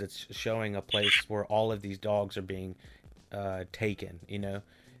because it's showing a place where all of these dogs are being taken, you know,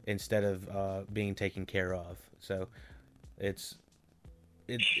 instead of being taken care of. So it's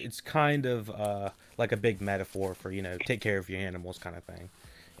kind of like a big metaphor for, you know, take care of your animals kind of thing.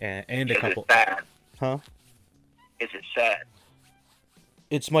 And a couple... Is it sad? Huh? Is it sad?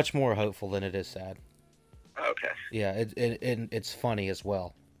 It's much more hopeful than it is sad. Okay. Yeah, it's funny as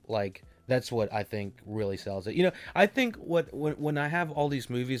well. Like, that's what I think really sells it. You know, I think when I have all these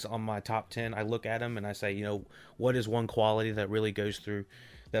movies on my top 10, I look at them and I say, you know, what is one quality that really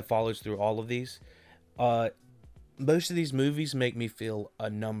that follows through all of these? Most of these movies make me feel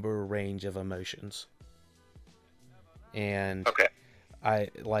a range of emotions. And okay. I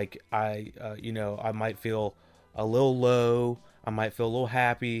might feel a little low, I might feel a little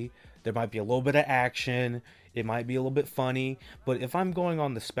happy, there might be a little bit of action, it might be a little bit funny, but if I'm going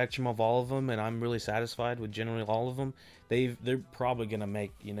on the spectrum of all of them and I'm really satisfied with generally all of them, they're probably going to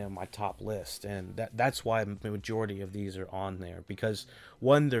make, you know, my top list. And that's why the majority of these are on there, because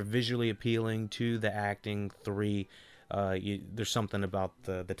 1, they're visually appealing, 2, the acting, 3, there's something about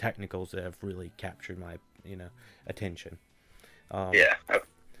the technicals that have really captured my, you know, attention. Yeah.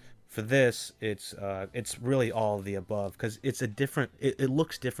 For this, it's really all of the above, because it's a different. It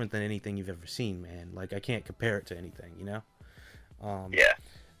looks different than anything you've ever seen, man. Like, I can't compare it to anything, you know. Yeah.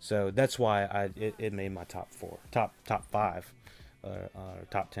 So that's why it made my top 4, top 5, or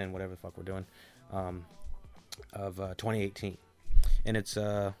top 10, whatever the fuck we're doing, of 2018, and it's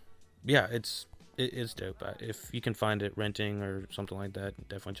it's dope. If you can find it renting or something like that,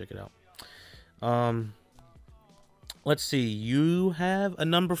 definitely check it out. Let's see. You have a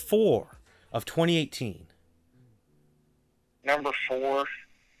number 4 of 2018. Number 4.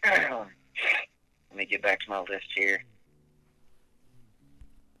 Let me get back to my list here.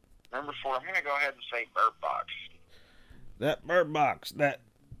 Number 4. I'm gonna go ahead and say Bird Box. That Bird Box. That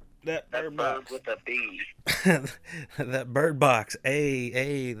Bird Box with a B. That Bird Box.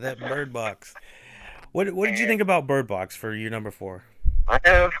 Hey, that Bird Box. What did you think about Bird Box for your number 4?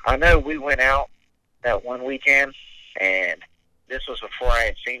 I know. We went out that one weekend, and this was before I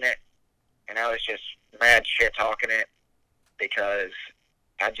had seen it, and I was just mad shit talking it because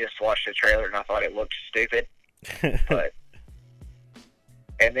I just watched the trailer and I thought it looked stupid. But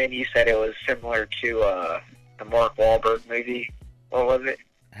and then you said it was similar to the Mark Wahlberg movie. What was it?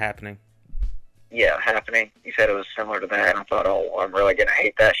 Happening. Yeah, Happening. You said it was similar to that, and I thought, oh, I'm really gonna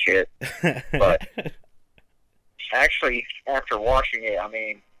hate that shit. But actually, after watching it, I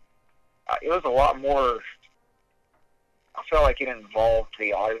mean, it was a lot more I felt like it involved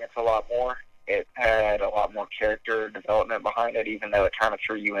the audience a lot more. It had a lot more character development behind it, even though it kind of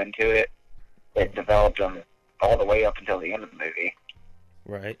threw you into it. It developed them all the way up until the end of the movie.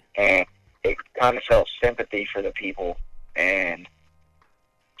 Right. And it kind of felt sympathy for the people and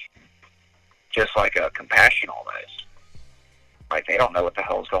just like a compassion almost. Like, they don't know what the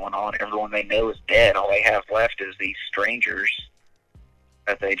hell's going on. Everyone they know is dead. All they have left is these strangers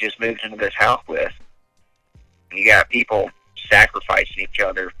that they just moved into this house with. And you got people sacrificing each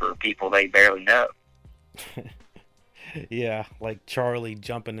other for people they barely know. Yeah, like Charlie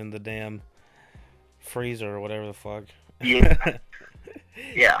jumping in the damn freezer or whatever the fuck. Yeah.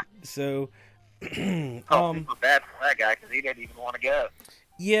 Yeah. So, feel bad for that guy because he didn't even want to go.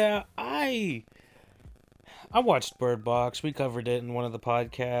 Yeah, I watched Bird Box. We covered it in one of the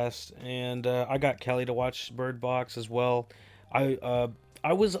podcasts, and I got Kelly to watch Bird Box as well. I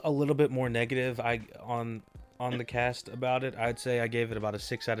was a little bit more negative on the cast about it. I'd say I gave it about a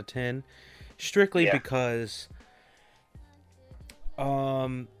 6 out of 10, strictly because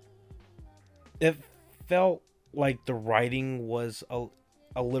it felt like the writing was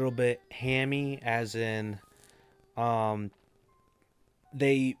a little bit hammy, as in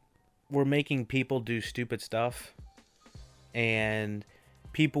they were making people do stupid stuff, and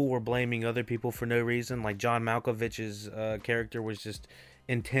people were blaming other people for no reason. Like John Malkovich's character was just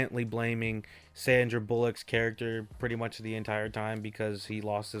intently blaming Sandra Bullock's character pretty much the entire time because he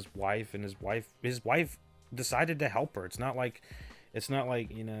lost his wife, and his wife decided to help her. It's not like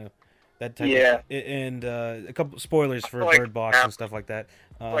you know, that type of, and a couple spoilers for Bird Box and stuff like that.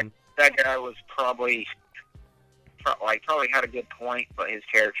 That guy was probably had a good point, but his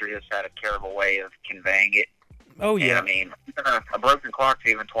character just had a terrible way of conveying it. Oh yeah, and, I mean, a broken clock's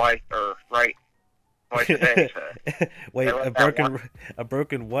even twice a day. So wait, a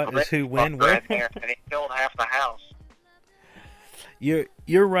broken what is who when where? And he killed half the house. You're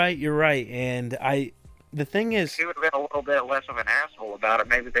right, and the thing is, if he would have been a little bit less of an asshole about it,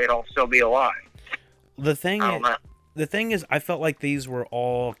 maybe they'd all still be alive. The thing is, I felt like these were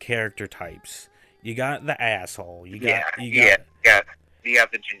all character types. You got the asshole. You got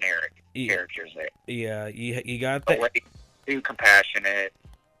the generic characters there. Yeah, you got the way too compassionate.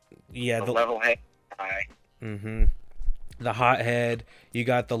 Yeah, the level-headed guy. Mm-hmm. The hothead. You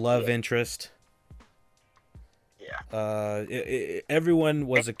got the love interest. Yeah. Everyone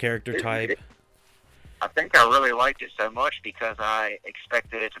was a character type. I think I really liked it so much because I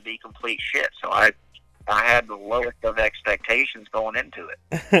expected it to be complete shit. So I had the lowest of expectations going into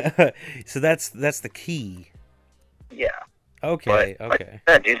it. So that's the key. Yeah. Okay. But, like I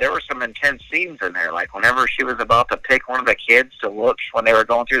said, dude, there were some intense scenes in there. Like whenever she was about to pick one of the kids to look when they were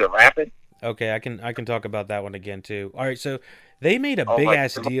going through the rapid. Okay, I can talk about that one again too. All right, so they made a big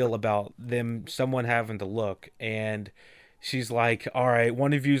ass deal about someone having to look, and she's like, "All right,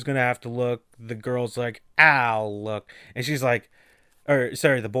 one of you's gonna have to look." The girl's like, "I'll look," and she's like,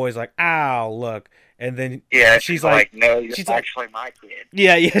 the boy's like, "I'll look." And then she's like, "No, you're actually my kid."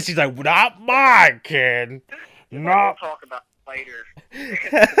 Yeah, she's like, "Not my kid." We'll talk about it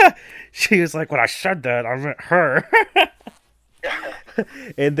later. She was like, "When I said that, I meant her."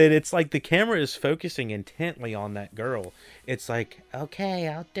 And then it's like the camera is focusing intently on that girl. It's like, "Okay,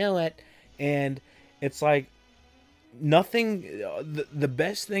 I'll do it." And it's like nothing. The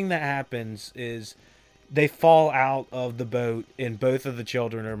best thing that happens is they fall out of the boat, and both of the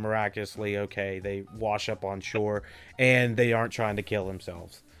children are miraculously okay. They wash up on shore, and they aren't trying to kill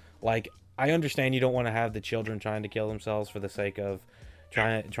themselves. Like, I understand you don't want to have the children trying to kill themselves for the sake of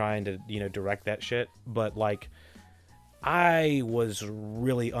trying to, you know, direct that shit. But like, I was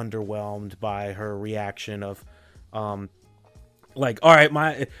really underwhelmed by her reaction of, like, all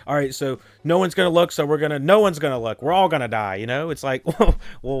right, so no one's gonna look, so no one's gonna look. We're all gonna die, you know? It's like, well,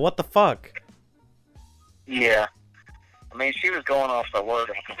 what the fuck? Yeah. I mean, she was going off the word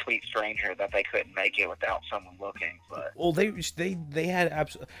of a complete stranger that they couldn't make it without someone looking. But well, they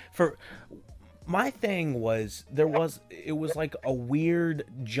had my thing was it was like a weird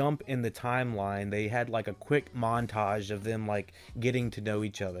jump in the timeline. They had like a quick montage of them like getting to know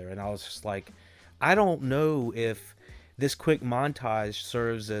each other, and I was just like, I don't know if this quick montage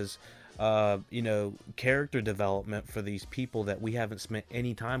serves as you know, character development for these people that we haven't spent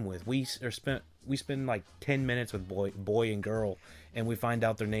any time with. We spend like 10 minutes with boy and girl, and we find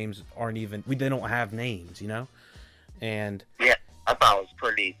out their names aren't even, they don't have names, you know? And yeah, I thought it was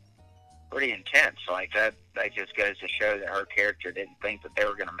pretty intense. Like that just goes to show that her character didn't think that they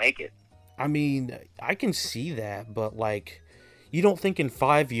were going to make it. I mean, I can see that, but like, you don't think in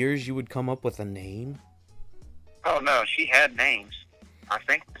 5 years you would come up with a name? Oh no, she had names. I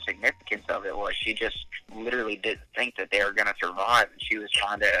think the significance of it was she just literally didn't think that they were going to survive, and she was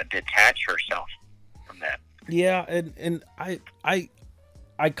trying to detach herself from that. Yeah, and I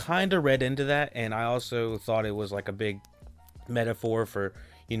kind of read into that, and I also thought it was like a big metaphor for,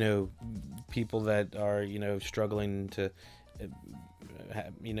 you know, people that are, you know, struggling to,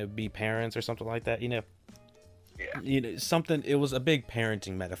 you know, be parents or something like that, you know. Yeah. You know, something, it was a big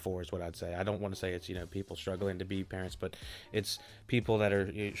parenting metaphor is what I'd say. I don't want to say it's, you know, people struggling to be parents, but it's people that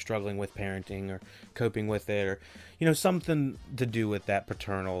are, you know, struggling with parenting or coping with it, or, you know, something to do with that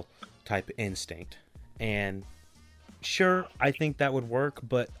paternal type instinct. And sure, I think that would work,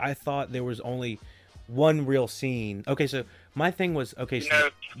 but I thought there was only one real scene. Okay, so my thing was, okay, so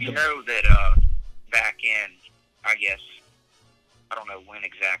you know that back in, I guess, I don't know when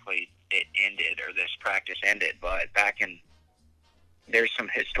exactly it ended or this practice ended, but back in, there's some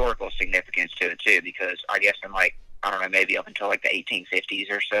historical significance to it too, because I guess in, like, I don't know, maybe up until like the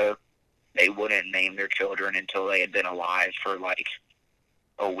 1850s or so, they wouldn't name their children until they had been alive for like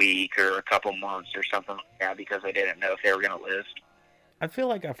a week or a couple months or something like that, because they didn't know if they were going to live. I feel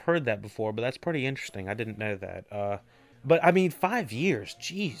like I've heard that before, but that's pretty interesting. I didn't know that. But I mean, 5 years,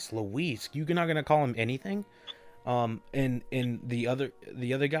 jeez, Louise, you're not gonna call him anything? And the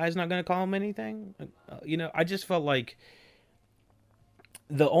other guy's not gonna call him anything? You know, I just felt like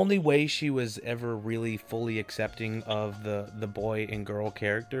the only way she was ever really fully accepting of the boy and girl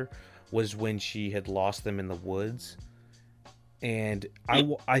character was when she had lost them in the woods. And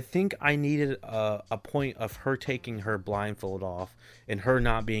I think I needed a point of her taking her blindfold off and her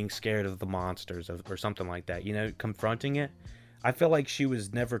not being scared of the monsters or something like that, you know, confronting it. I feel like she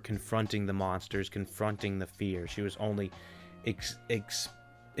was never confronting the monsters, confronting the fear. She was only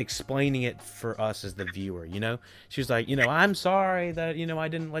explaining it for us as the viewer, you know? She was like, you know, I'm sorry that, you know, I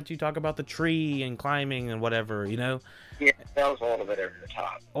didn't let you talk about the tree and climbing and whatever, you know? Yeah, that was a little bit over the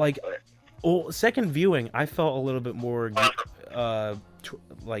top. Like, well, second viewing, I felt a little bit more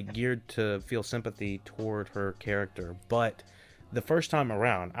like geared to feel sympathy toward her character, but the first time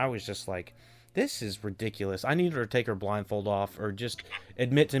around, I was just like, this is ridiculous. I need her to take her blindfold off, or just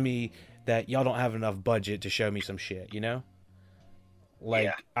admit to me that y'all don't have enough budget to show me some shit, you know? Like,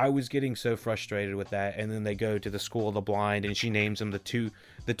 yeah. I was getting so frustrated with that, and then they go to the School of the Blind, and she names them the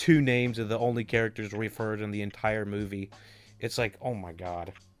two names of the only characters we've heard in the entire movie. It's like, oh my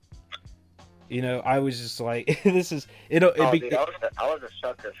god. You know, I was just like, this is... Dude, I was a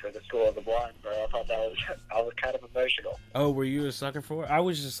sucker for the School of the Blind, bro. I thought I was kind of emotional. Oh, were you a sucker for it? I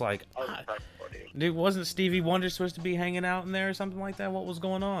was just like... I was a sucker for it, dude, wasn't Stevie Wonder supposed to be hanging out in there or something like that? What was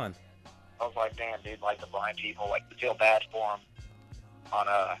going on? I was like, damn, dude, like the blind people, like, feel bad for them on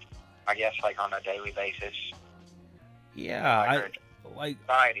a, I guess, like, on a daily basis. Yeah, like...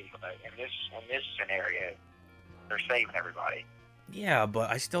 Society, but in this scenario, they're saving everybody. Yeah, but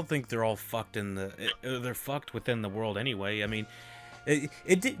I still think they're all fucked they're fucked within the world anyway. I mean,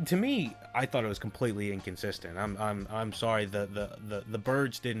 it did, to me, I thought it was completely inconsistent. I'm sorry, the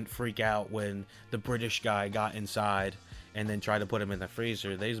birds didn't freak out when the British guy got inside and then tried to put him in the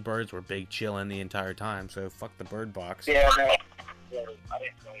freezer. These birds were big chilling the entire time, so fuck the bird box. Yeah, no, I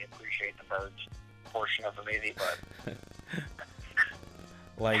didn't really appreciate the birds portion of the movie, but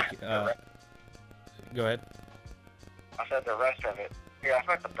like, go ahead. I said the rest of it. Yeah, I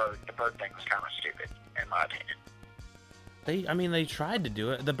thought the bird thing was kind of stupid, in my opinion. They tried to do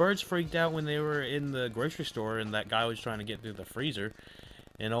it. The birds freaked out when they were in the grocery store, and that guy was trying to get through the freezer.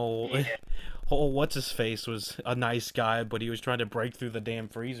 And old what's his face was a nice guy, but he was trying to break through the damn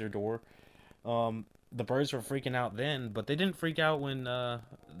freezer door. The birds were freaking out then, but they didn't freak out when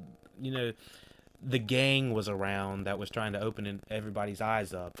you know, the gang was around that was trying to open everybody's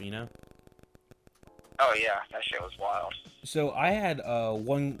eyes up, you know. Oh yeah, that shit was wild. So I had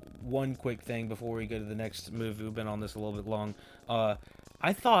one quick thing before we go to the next movie. We've been on this a little bit long.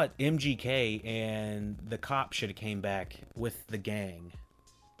 I thought MGK and the cop should have came back with the gang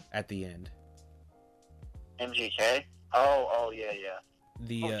at the end. MGK? Oh yeah.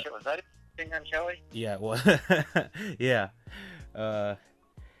 Shit, was that thing on Kelly? Yeah, well, yeah.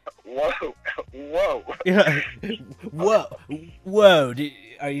 Whoa. Yeah. Whoa.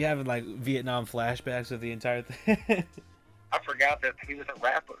 Are you having like Vietnam flashbacks of the entire thing? I forgot that he was a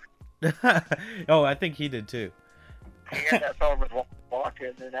rapper. Oh, I think he did too. He had that song with Walker,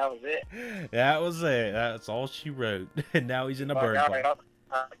 and then that was it. That was it. That's all she wrote. And now he's in a bird box.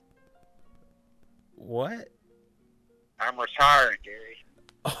 What? I'm retiring, Gary.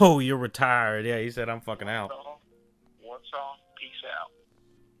 Oh, you're retired. Yeah, he said I'm fucking out. One song, peace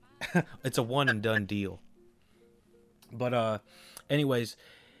out. It's a one and done deal. But anyways,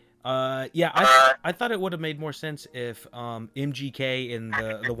 yeah, I thought it would have made more sense if MGK and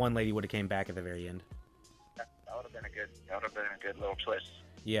the one lady would have came back at the very end. been a good little twist.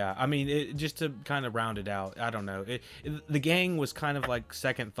 Yeah, I mean, just to kind of round it out, I don't know. The gang was kind of like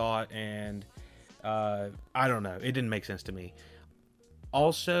second thought, and I don't know. It didn't make sense to me.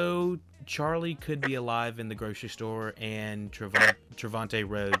 Also, Charlie could be alive in the grocery store, and Trevante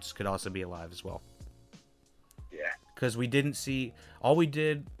Rhodes could also be alive as well. Yeah. Because we didn't see... All we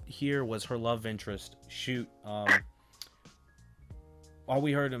did here was her love interest shoot... all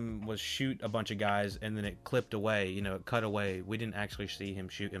we heard him was shoot a bunch of guys, and then it clipped away. You know, it cut away. We didn't actually see him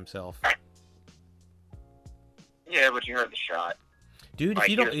shoot himself. Yeah, but you heard the shot. Dude, like,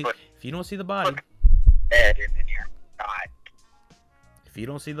 if you don't see the body... Dead, and then you're not. If you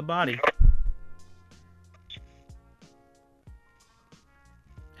don't see the body...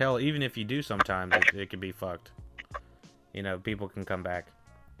 Hell, even if you do sometimes, it can be fucked. You know, people can come back.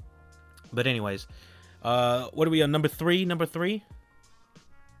 But anyways, what are we on? Number three? Number three?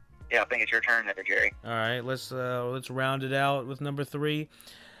 Yeah, I think it's your turn there, Jerry. All right, let's round it out with number three.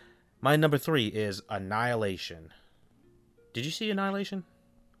 My number three is Annihilation. Did you see Annihilation?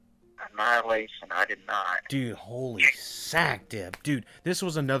 Annihilation, I did not. Dude, holy sack dip. Dude, this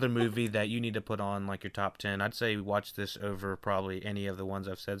was another movie that you need to put on like your top 10. I'd say watch this over probably any of the ones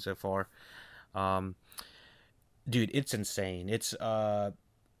I've said so far. Dude, it's insane. It's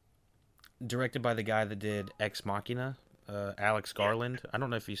directed by the guy that did Ex Machina, Alex Garland. I don't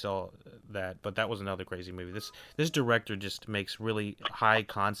know if you saw that, but that was another crazy movie. This director just makes really high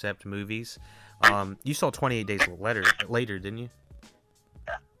concept movies. You saw 28 Days Later, didn't you?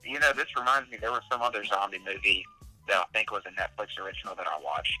 You know, this reminds me, there was some other zombie movie that I think was a Netflix original that I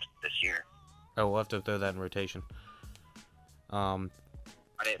watched this year. Oh, we'll have to throw that in rotation. I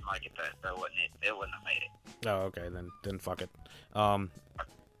didn't like it, though. It wouldn't have made it. Oh, okay, then fuck it.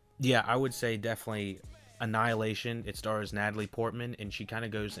 Yeah, I would say definitely Annihilation. It stars Natalie Portman, and she kind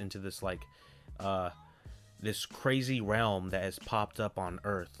of goes into this, like, this crazy realm that has popped up on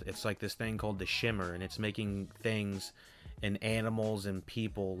Earth. It's like this thing called the Shimmer, and it's making things and animals and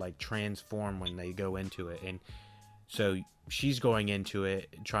people like transform when they go into it. And so she's going into it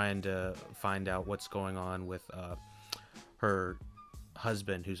trying to find out what's going on with her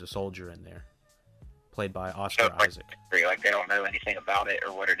husband, who's a soldier in there, played by Oscar Isaac. Like they don't know anything about it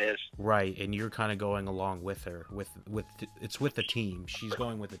or what it is. Right, and you're kind of going along with her. It's with the team. She's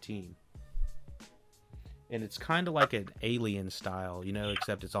going with the team. And it's kind of like an Alien style, you know,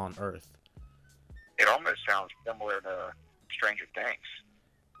 except it's on Earth. It almost sounds similar to Stranger Things.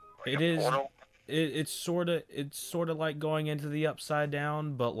 Like it is. It's sort of like going into the Upside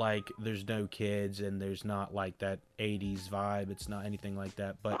Down, but like there's no kids and there's not like that 80s vibe. It's not anything like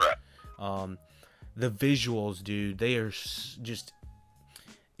that. But the visuals, dude, they are just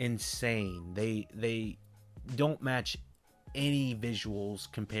insane. They don't match any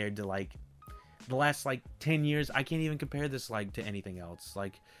visuals compared to like the last like 10 years. I can't even compare this like to anything else.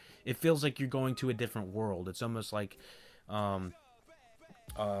 Like it feels like you're going to a different world. It's almost like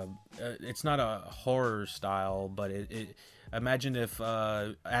it's not a horror style, but it imagine if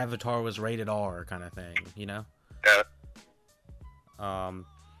Avatar was rated R kind of thing, you know.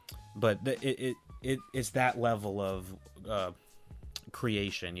 But it's that level of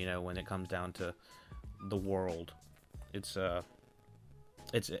creation, you know, when it comes down to the world. It's an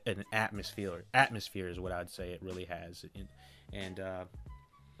atmosphere is what I'd say it really has. And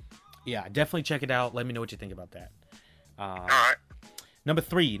yeah, definitely check it out. Let me know what you think about that. All right. Number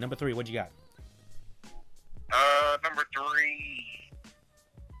three, what you got? Number three,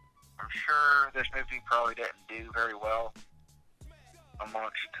 I'm sure this movie probably didn't do very well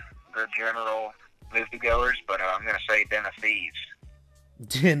amongst the general moviegoers, but I'm going to say Den of Thieves.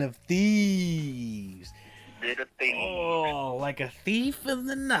 Den of Thieves. Den of Thieves. Oh, like a thief in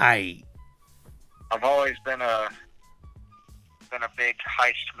the night. I've always been a big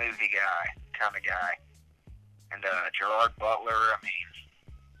heist movie kind of guy. And Gerard Butler, I mean,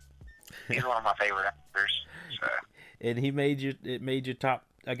 he's one of my favorite actors. So. And it made you top,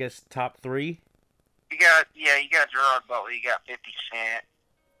 I guess, top three? You got Gerard Butler, you got 50 Cent,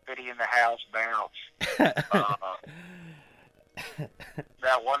 50 in the House, Bounce.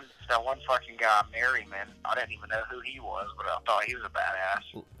 That one fucking guy, Merriman, I didn't even know who he was, but I thought he was a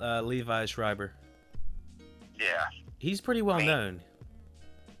badass. Levi Schreiber. Yeah. He's pretty well known.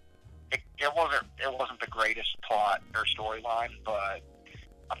 It wasn't the greatest plot or storyline, but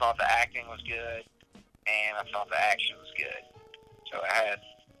I thought the acting was good, and I thought the action was good. So it had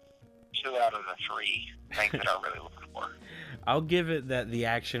 2 out of the 3 things that I really looked for. I'll give it that the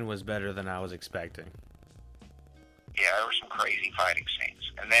action was better than I was expecting. Yeah, there were some crazy fighting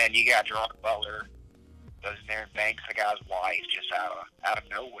scenes. And then you got Gerard Butler goes in there and bangs the guy's wife just out of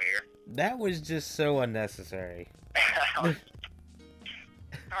nowhere. That was just so unnecessary. Kind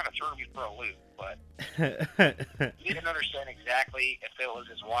of threw me for a loop, but you didn't understand exactly if it was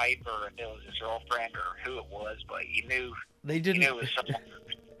his wife or if it was his girlfriend or who it was, but you knew They you knew it was someone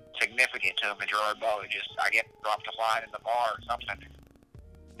significant to him, and Gerard Butler just, I guess, dropped a line in the bar or something.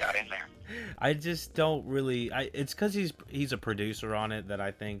 Got in there. I just don't really. It's because he's a producer on it that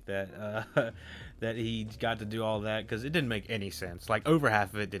I think that that he got to do all that, because it didn't make any sense. Like, over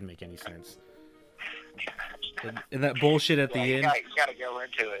half of it didn't make any sense. And that bullshit at the end. You got to go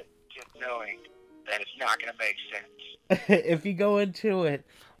into it just knowing that it's not going to make sense. If you go into it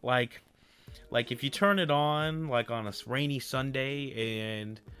like if you turn it on like on a rainy Sunday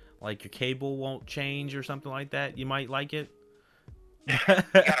and like your cable won't change or something like that, you might like it. You gotta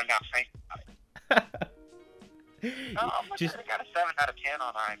not think about it. I got a 7 out of 10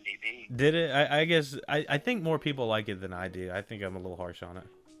 on IMDb. Did it? I guess I think more people like it than I do. I think I'm a little harsh on it.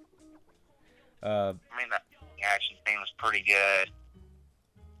 I mean, the action scene was pretty good.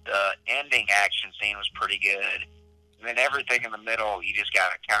 The ending action scene was pretty good. And then everything in the middle, you just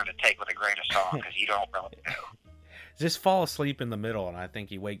gotta kind of take with a grain of salt because you don't really know. Just fall asleep in the middle, and I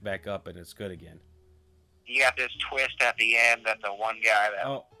think you wake back up and it's good again. You got this twist at the end that the one guy that...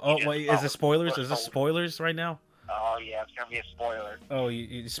 Oh wait, is it spoilers? Is this spoilers right now? Oh, yeah, it's going to be a spoiler. Oh,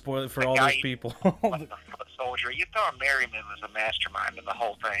 you spoil it for all those people. The foot soldier. You thought Merriman was a mastermind in the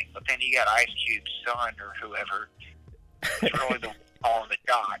whole thing, but then you got Ice Cube's son or whoever. He's really the one calling the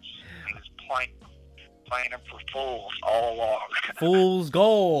shots. He was playing him for fools all along. Fool's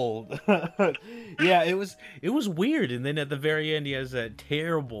gold. Yeah, it was weird, and then at the very end he has that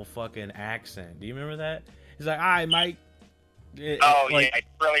terrible fucking accent. Do you remember that? He's like, "Hi, Mike." Yeah,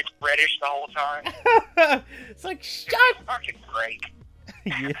 really British the whole time. It's like, shut fucking break.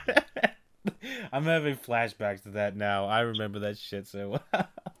 Yeah. I'm having flashbacks to that now. I remember that shit so well.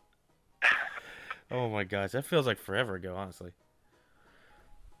 Oh my gosh, that feels like forever ago, honestly.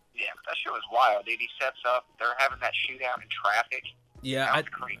 Yeah, that shit was wild, dude. He sets up, they're having that shootout in traffic. Yeah,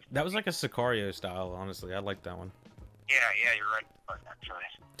 that was like a Sicario style, honestly. I like that one. Yeah, you're right. Actually.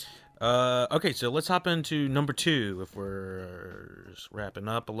 Okay, so let's hop into number 2 if we're wrapping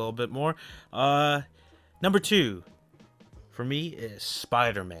up a little bit more. Number 2 for me is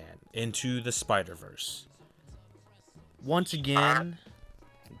Spider-Man Into the Spider-Verse. Once again,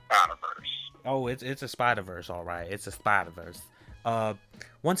 Spider-Verse. Oh, it's a Spider-Verse, all right. It's a Spider-Verse.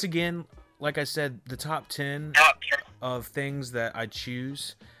 Once again, like I said, the top 10 of things that I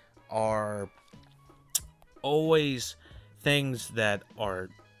choose are always things that are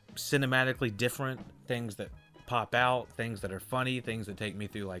cinematically different, things that pop out, things that are funny, things that take me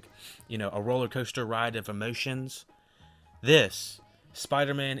through, like, you know, a roller coaster ride of emotions. This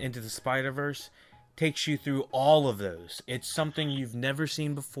Spider-Man Into the Spider-Verse takes you through all of those. It's something you've never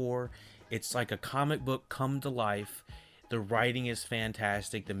seen before. It's like a comic book come to life. The writing is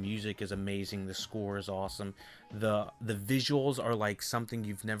fantastic. The music is amazing. The score is awesome. The visuals are like something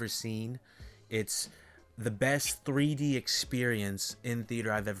you've never seen. It's the best 3D experience in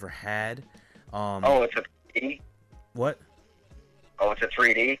theater I've ever had. It's a 3D? What? Oh, it's a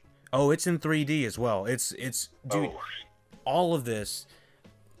 3D? Oh, it's in 3D as well. It's dude, all of this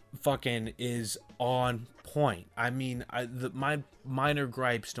fucking is on point. I mean, my minor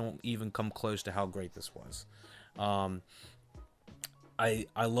gripes don't even come close to how great this was. I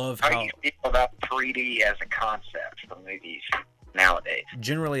love how do you feel about 3D as a concept for movies nowadays?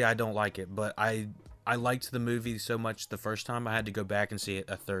 Generally, I don't like it, but I liked the movie so much the first time I had to go back and see it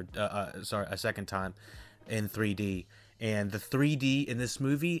a second time in 3D. And the 3D in this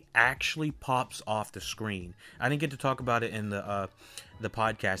movie actually pops off the screen. I didn't get to talk about it in the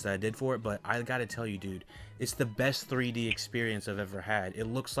podcast that I did for it, but I gotta tell you, dude, it's the best 3D experience I've ever had. It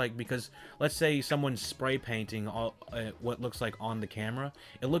looks like, because let's say someone's spray painting what looks like on the camera,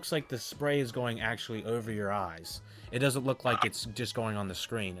 it looks like the spray is going actually over your eyes. It doesn't look like it's just going on the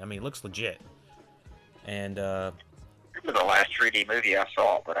screen. I mean, it looks legit. And it was the last 3D movie I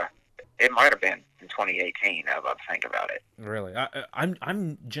saw, but it might have been in 2018. Now that I think about it. Really,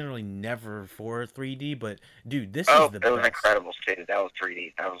 I'm generally never for 3D, but dude, this is the best. It was Incredibles too. That was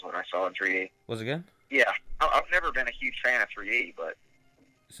 3D. That was what I saw in 3D. Was it good? Yeah, I've never been a huge fan of 3D, but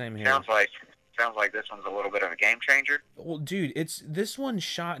same here. Sounds like this one's a little bit of a game changer. Well, dude, this one's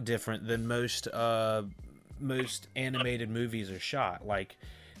shot different than most animated movies are shot. Like,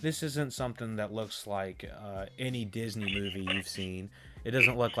 this isn't something that looks like any Disney movie you've seen. It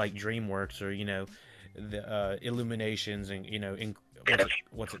doesn't look like DreamWorks or, you know, the Illuminations and, you know,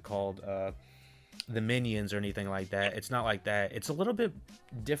 what's it called? The Minions or anything like that. It's not like that. It's a little bit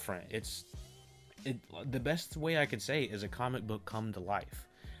different. the best way I could say it is a comic book come to life,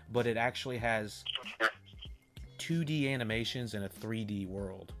 but it actually has 2D animations in a 3D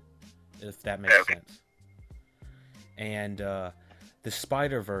world, if that makes sense. And the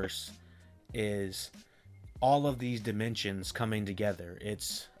Spider-Verse is all of these dimensions coming together.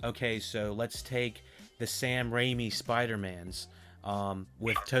 It's okay, so let's take the Sam Raimi Spider-Mans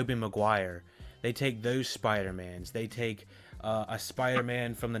with Tobey Maguire. They take those Spider-Mans. They take a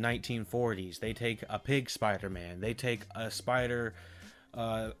Spider-Man from the 1940s. They take a pig Spider-Man. They take a Spider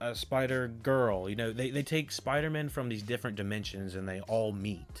Girl. You know, they take Spider-Man from these different dimensions and they all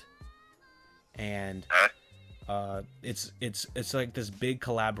meet. And it's like this big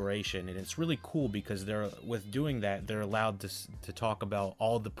collaboration, and it's really cool because with doing that they're allowed to talk about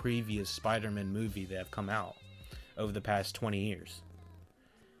all the previous Spider-Man movie that have come out over the past 20 years.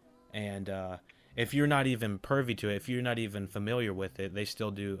 And if you're not even privy to it, if you're not even familiar with it, they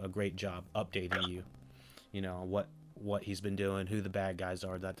still do a great job updating you, you know, what he's been doing, who the bad guys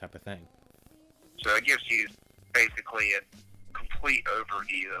are, that type of thing. So it gives you basically a complete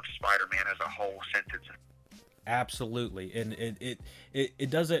overview of Spider-Man as a whole sentence. Absolutely, and it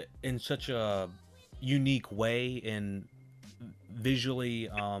does it in such a unique way and visually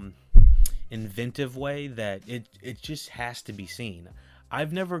inventive way that it just has to be seen.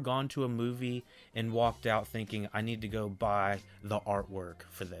 I've never gone to a movie and walked out thinking I need to go buy the artwork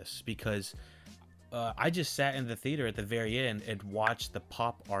for this, because I just sat in the theater at the very end and watched the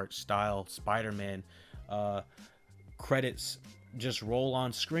pop art style Spider-Man credits just roll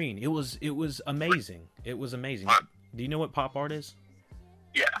on screen. It was amazing. It was amazing. Do you know what pop art is?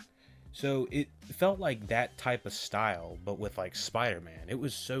 Yeah. So it felt like that type of style, but with like Spider-Man. It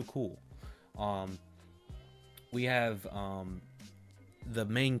was so cool. We have the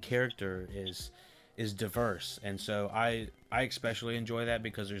main character is diverse, and so I especially enjoy that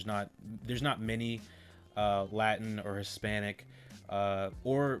because there's not many Latin or Hispanic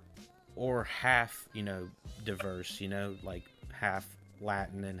or half, you know, diverse, you know, like half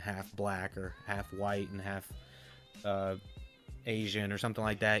Latin and half black, or half white and half Asian or something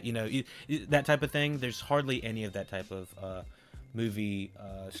like that, you know, that type of thing. There's hardly any of that type of movie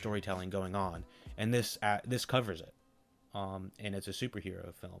storytelling going on, and this covers it. And it's a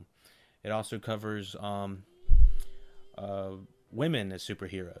superhero film. It also covers women as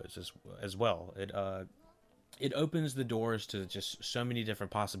superheroes as well. It opens the doors to just so many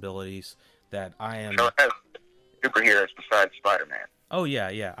different possibilities that I am. So it has superheroes besides Spider-Man. Oh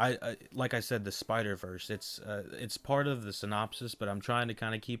yeah. I like I said, the Spider-Verse. It's part of the synopsis, but I'm trying to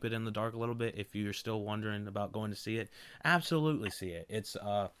kind of keep it in the dark a little bit. If you're still wondering about going to see it, absolutely see it. It's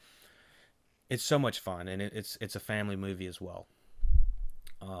so much fun, and it's a family movie as well.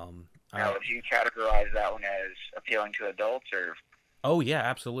 Now, would you categorize that one as appealing to adults, or? Oh yeah,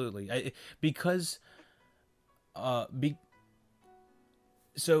 absolutely.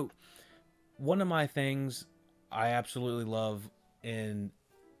 So one of my things I absolutely love in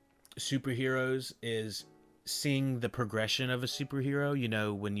superheroes is seeing the progression of a superhero. You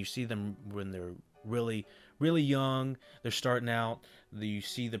know, when you see them when they're really young, they're starting out, you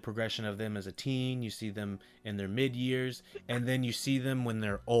see the progression of them as a teen, you see them in their mid years, and then you see them when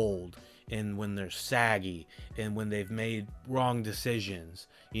they're old, and when they're saggy, and when they've made wrong decisions.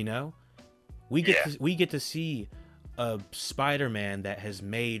 You know, we get to see a Spider-Man that has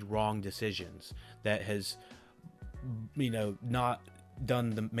made wrong decisions, that has, you know, not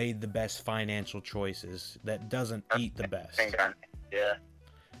made the best financial choices, that doesn't eat the best. Yeah.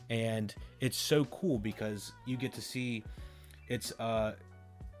 And it's so cool because you get to see it's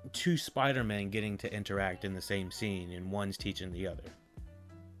two Spider-Men getting to interact in the same scene, and one's teaching the other.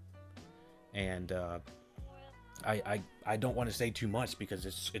 And I don't want to say too much because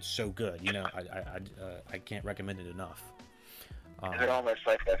it's so good. You know, I can't recommend it enough. Is it almost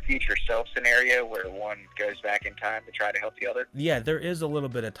like a future self scenario where one goes back in time to try to help the other? Yeah, there is a little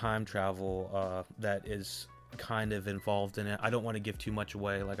bit of time travel that is kind of involved in it. I don't want to give too much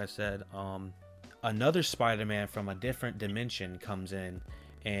away, like I said. Another Spider-Man from a different dimension comes in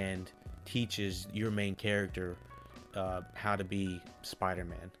and teaches your main character how to be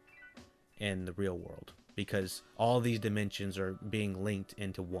Spider-Man in the real world, because all these dimensions are being linked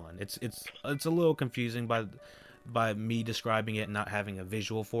into one. It's a little confusing by me describing it and not having a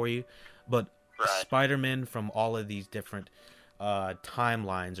visual for you, but right. Spider-Man from all of these different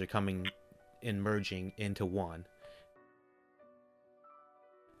timelines are coming and merging into one,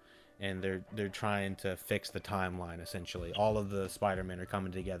 and they're trying to fix the timeline. Essentially, all of the Spider-Men are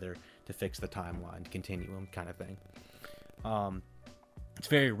coming together to fix the timeline continuum, kind of thing. It's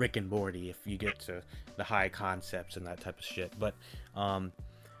very Rick and Morty if you get to the high concepts and that type of shit. But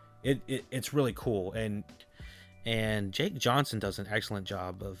It's really cool, and Jake Johnson does an excellent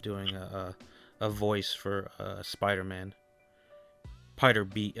job of doing a voice for Spider-Man. Peter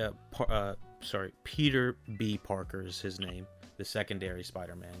B. Parker is his name, the secondary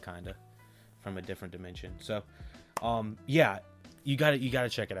Spider-Man, kind of from a different dimension. So, yeah, you gotta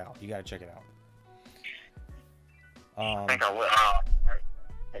check it out. You gotta check it out. I think I will.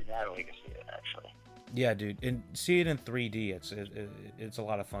 Exactly, to see it actually. Yeah, dude, and see it in 3D. It's a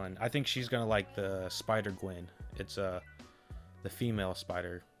lot of fun. I think she's gonna like the Spider-Gwen. It's the female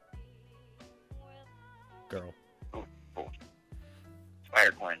Spider girl. Ooh, cool.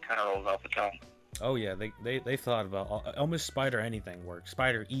 Spider-Gwen kind of rolls off the tongue. Oh yeah, they thought about almost Spider anything works.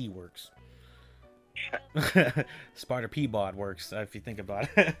 Spider E works. Spider P-Bod works if you think about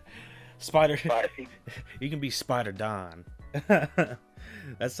it. Spider. You can be Spider Don.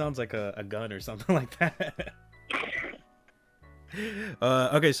 That sounds like a gun or something like that.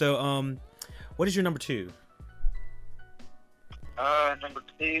 Okay, so what is your number 2? Number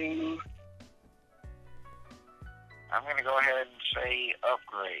 2, I'm gonna go ahead and say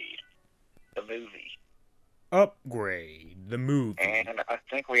Upgrade, the movie. Upgrade, the movie. And I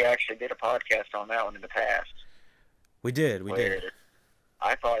think we actually did a podcast on that one in the past. We did.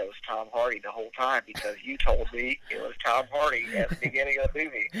 I thought it was Tom Hardy the whole time because you told me it was Tom Hardy at the beginning of the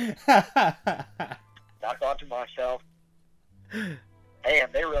movie. I thought to myself,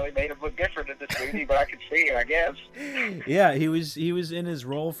 damn, they really made him look different in this movie, but I can see it, I guess. Yeah, he was in his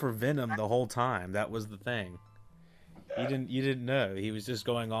role for Venom the whole time. That was the thing. You didn't know. He was just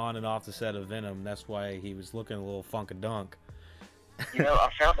going on and off the set of Venom. That's why he was looking a little funkadunk. You know, I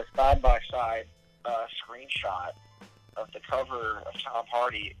found a side-by-side screenshot of the cover of Tom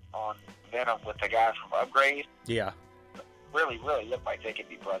Hardy on Venom with the guy from Upgrade. Yeah. Really look like they could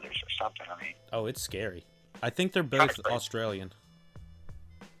be brothers or something. I mean. Oh, it's scary. I think they're both Australian.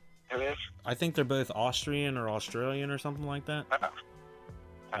 Who is? I think they're both Austrian or Australian or something like that. That's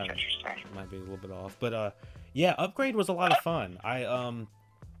interesting. Might be a little bit off, but yeah, Upgrade was a lot of fun. I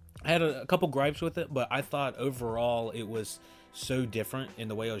had a couple gripes with it, but I thought overall it was so different in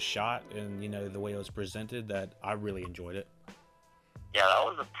the way it was shot and, you know, the way it was presented that I really enjoyed it. Yeah, that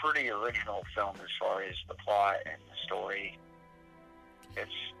was a pretty original film as far as the plot and the story.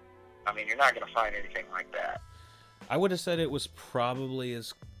 I mean, you're not going to find anything like that. I would have said it was probably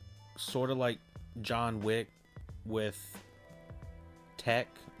as sort of like John Wick with tech,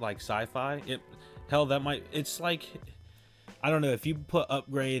 like sci-fi. It's like, I don't know, if you put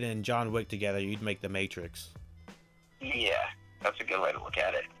Upgrade and John Wick together, you'd make The Matrix. Yeah, that's a good way to look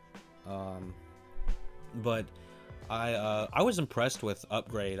at it. But I was impressed with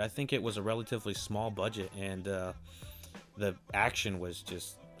Upgrade. I think it was a relatively small budget, and the action was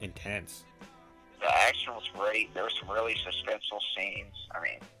just intense. The action was great. There were some really suspenseful scenes. I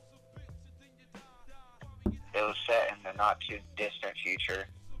mean, it was set in the not too distant future.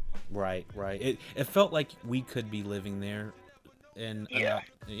 Right. It felt like we could be living there, and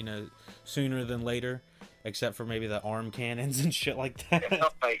you know, sooner than later, except for maybe the arm cannons and shit like that. It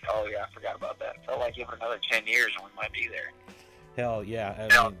felt like, oh yeah, I forgot about that. It felt like even another 10 years and we might be there. Hell yeah,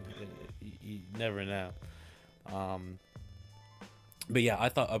 I mean, you never know. But yeah, I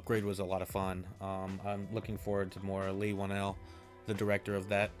thought Upgrade was a lot of fun. I'm looking forward to more. Leigh Whannell, the director of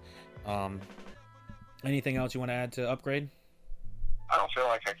that. Anything else you want to add to Upgrade? I don't feel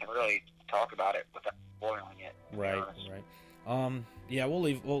like I can really talk about it without spoiling it. Right. Yeah,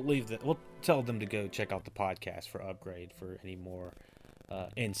 we'll tell them to go check out the podcast for Upgrade for any more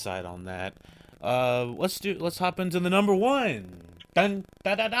insight on that. Let's hop into the number 1. Dun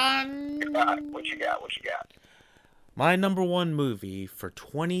da da dun. What you got? My number 1 movie for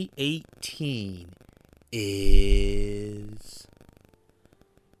 2018 is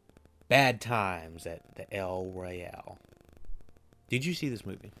Bad Times at the El Royale. Did you see this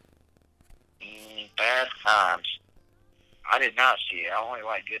movie? Bad Times. I did not see it. I only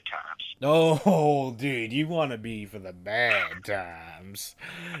like good times. Oh, dude, you want to be for the bad times.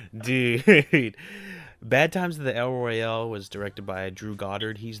 Dude. Bad Times at the El Royale was directed by Drew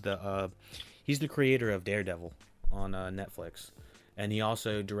Goddard. He's the creator of Daredevil on Netflix. And he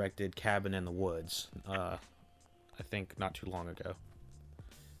also directed Cabin in the Woods, I think not too long ago.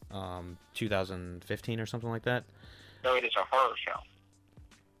 2015 or something like that. So it is a horror film.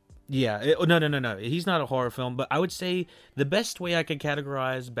 Yeah, no. He's not a horror film, but I would say the best way I could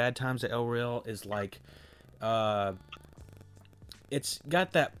categorize Bad Times at El Royale is like, it's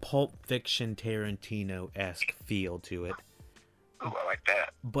got that Pulp Fiction Tarantino-esque feel to it. Ooh, I like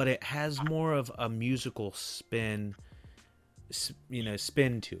that. But it has more of a musical spin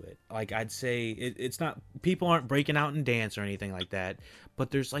spin to it. Like, I'd say it's not, people aren't breaking out in dance or anything like that,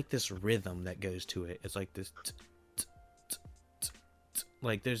 but there's like this rhythm that goes to it. It's like this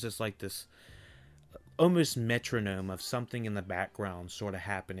like there's this almost metronome of something in the background sort of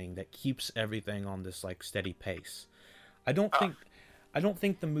happening that keeps everything on this like steady pace. I don't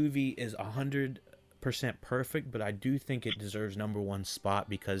think the movie is 100% perfect, but I do think it deserves #1 spot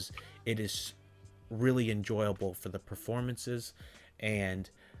because it is really enjoyable for the performances and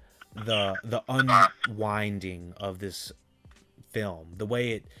the unwinding of this film, the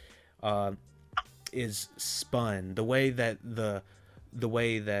way it is spun, the way that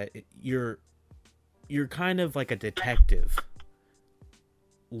you're kind of like a detective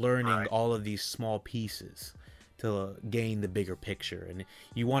learning all of these small pieces to gain the bigger picture, and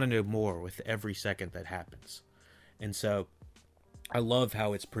you want to know more with every second that happens. And so I love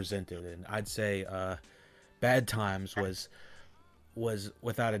how it's presented, and I'd say Bad Times was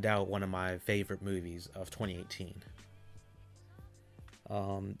without a doubt one of my favorite movies of 2018.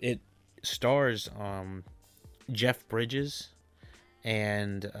 It stars Jeff Bridges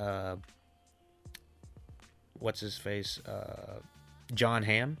and what's his face, John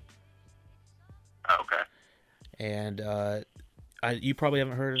Hamm. Okay. And you probably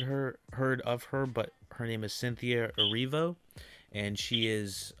haven't heard of her, but her name is Cynthia Erivo, and she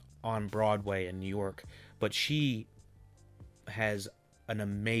is on Broadway in New York. But she has an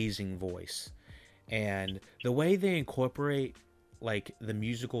amazing voice, and the way they incorporate like the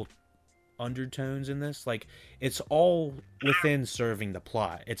musical undertones in this, like, it's all within serving the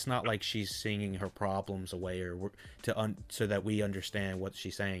plot. It's not like she's singing her problems away or so that we understand what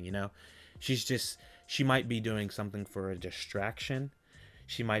she's saying, you know. She might be doing something for a distraction,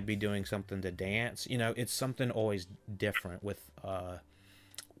 she might be doing something to dance, you know. It's something always different with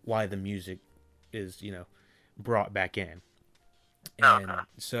why the music is, you know, brought back in. And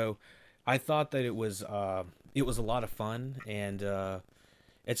so I thought that it was a lot of fun, and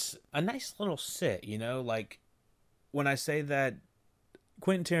it's a nice little sit, you know. Like, when I say that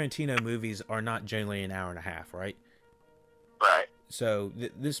Quentin Tarantino movies are not generally an hour and a half, right? Right. So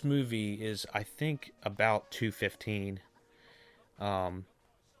this movie is, I think, about 2:15.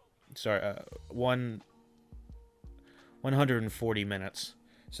 140 minutes.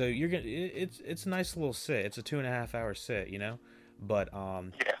 So you're gonna, it's a nice little sit. It's a 2.5 hour sit, you know. But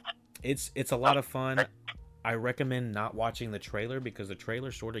it's a lot of fun. I recommend not watching the trailer because the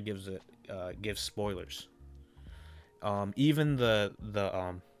trailer sort of gives spoilers. Even the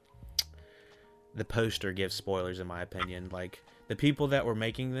poster gives spoilers, in my opinion. Like, the people that were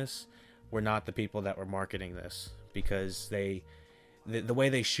making this were not the people that were marketing this, because the way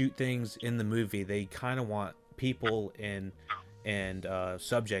they shoot things in the movie, they kind of want people and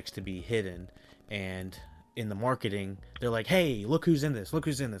subjects to be hidden, and in the marketing they're like, hey, look who's in this, look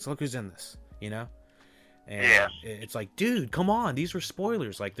who's in this, look who's in this, you know. And it's like, dude, come on, these were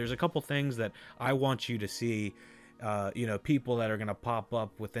spoilers. Like, there's a couple things that I want you to see, you know, people that are gonna pop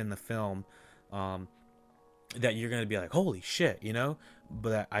up within the film, that you're gonna be like, holy shit, you know,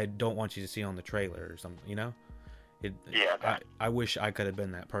 but I don't want you to see on the trailer or something, you know. I wish I could have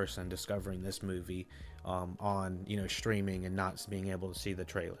been that person discovering this movie on, you know, streaming and not being able to see the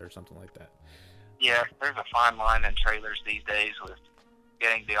trailer or something like that. Yeah, there's a fine line in trailers these days with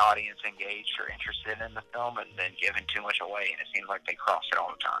getting the audience engaged or interested in the film and then giving too much away, and it seems like they cross it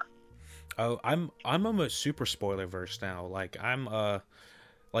all the time. Oh, I'm almost super spoiler versed now. Like, I'm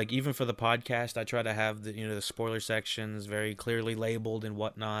like, even for the podcast, I try to have the, you know, the spoiler sections very clearly labeled and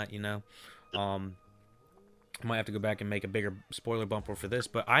whatnot, you know. I might have to go back and make a bigger spoiler bumper for this,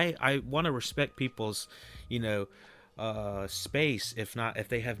 but I want to respect people's, you know, space if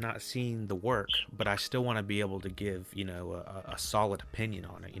they have not seen the work, but I still want to be able to give, you know, a solid opinion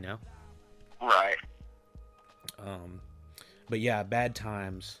on it, you know. Right. But yeah, Bad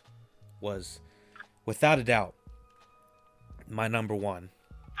Times was without a doubt my #1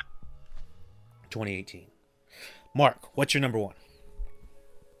 2018. Mark, what's your #1?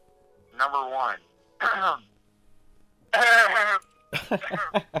 Number one. I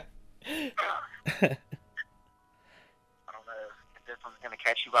don't know if this one's going to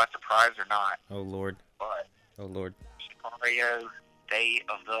catch you by surprise or not. Oh, Lord. But Oh, Lord. Sicario, Day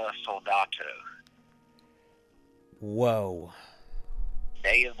of the Soldado. Whoa.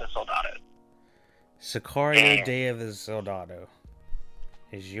 Day of the Soldado. Sicario, Day of the Soldado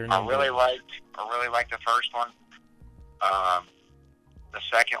is your number. I really liked the first one. The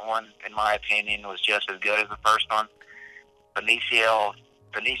second one, in my opinion, was just as good as the first one. Benicio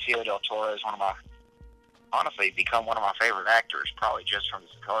del Toro is honestly become one of my favorite actors, probably just from the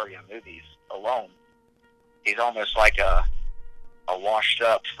Sicario movies alone. He's almost like a a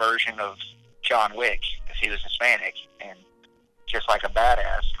washed-up version of John Wick, because he was Hispanic, and just like a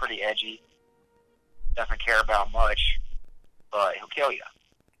badass, pretty edgy, doesn't care about much, but he'll kill you.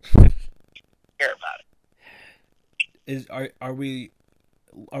 Care about it. Are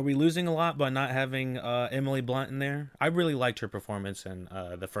we losing a lot by not having Emily Blunt in there? I really liked her performance in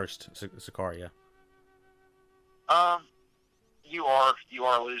the first Sicario. You are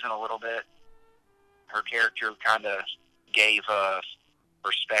losing a little bit. Her character kind of gave a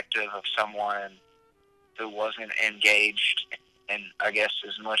perspective of someone who wasn't engaged in, I guess,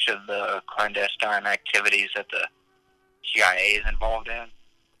 as much of the clandestine activities that the CIA is involved in.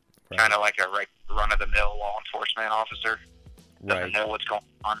 Right. Kind of like a run-of-the-mill law enforcement officer. Doesn't know what's going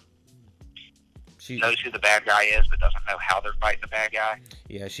on. She knows who the bad guy is, but doesn't know how they're fighting the bad guy.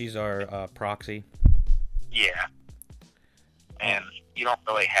 Yeah, she's our proxy. Yeah. And you don't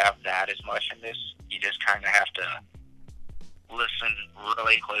really have that as much in this. You just kind of have to listen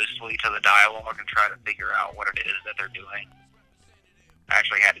really closely to the dialogue and try to figure out what it is that they're doing. I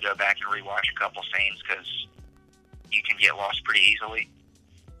actually had to go back and rewatch a couple scenes because you can get lost pretty easily.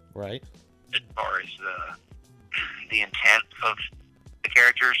 Right. As far as the intent of the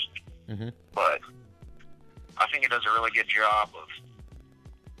characters. Mm-hmm. But I think it does a really good job of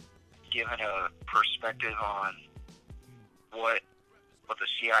giving a perspective on what the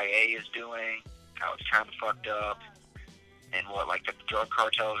CIA is doing, how it's kind of fucked up, and what like the drug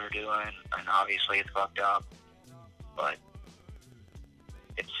cartels are doing. And obviously it's fucked up, but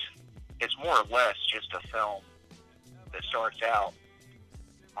it's more or less just a film that starts out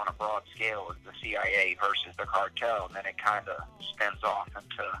on a broad scale as the CIA versus the cartel, and then it kind of spins off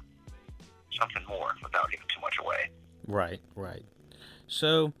into something more without giving too much away. Right.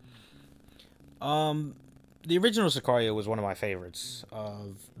 So, the original Sicario was one of my favorites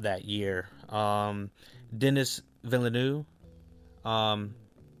of that year. Denis Villeneuve.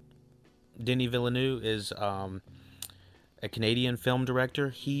 Denis Villeneuve is a Canadian film director.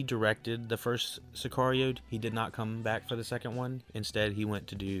 He directed the first Sicario. He did not come back for the second one. Instead, he went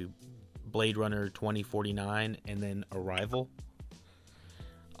to do Blade Runner 2049 and then Arrival.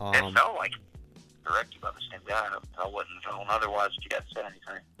 It felt like directed by the same guy. I wasn't known otherwise if you had said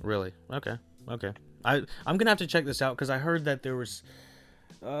anything. Really? Okay. I'm gonna have to check this out because I heard that there was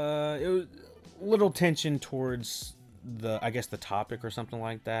it was little tension towards the topic or something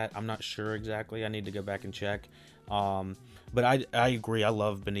like that. I'm not sure exactly. I need to go back and check. But I agree. I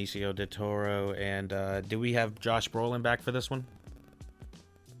love Benicio del Toro. And do we have Josh Brolin back for this one?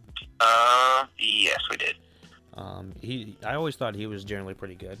 Yes, we did. I always thought he was generally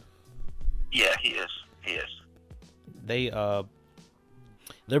pretty good. Yeah, he is.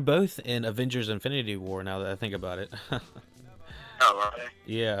 They're both in Avengers Infinity War now that I think about it. Oh, are they?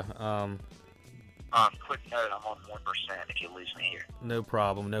 Yeah. Quick note, I'm on 1% if you lose me here. No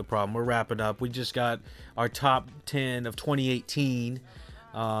problem. We're wrapping up. We just got our top 10 of 2018.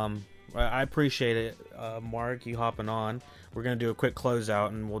 I appreciate it, Mark, you hopping on. We're going to do a quick closeout,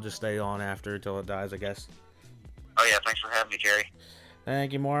 and we'll just stay on after until it dies, I guess. Oh, yeah. Thanks for having me, Jerry.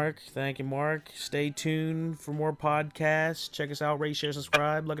 Thank you, Mark. Stay tuned for more podcasts. Check us out. Rate, share,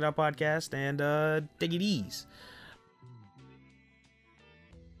 subscribe. Look at our podcast, and take it easy.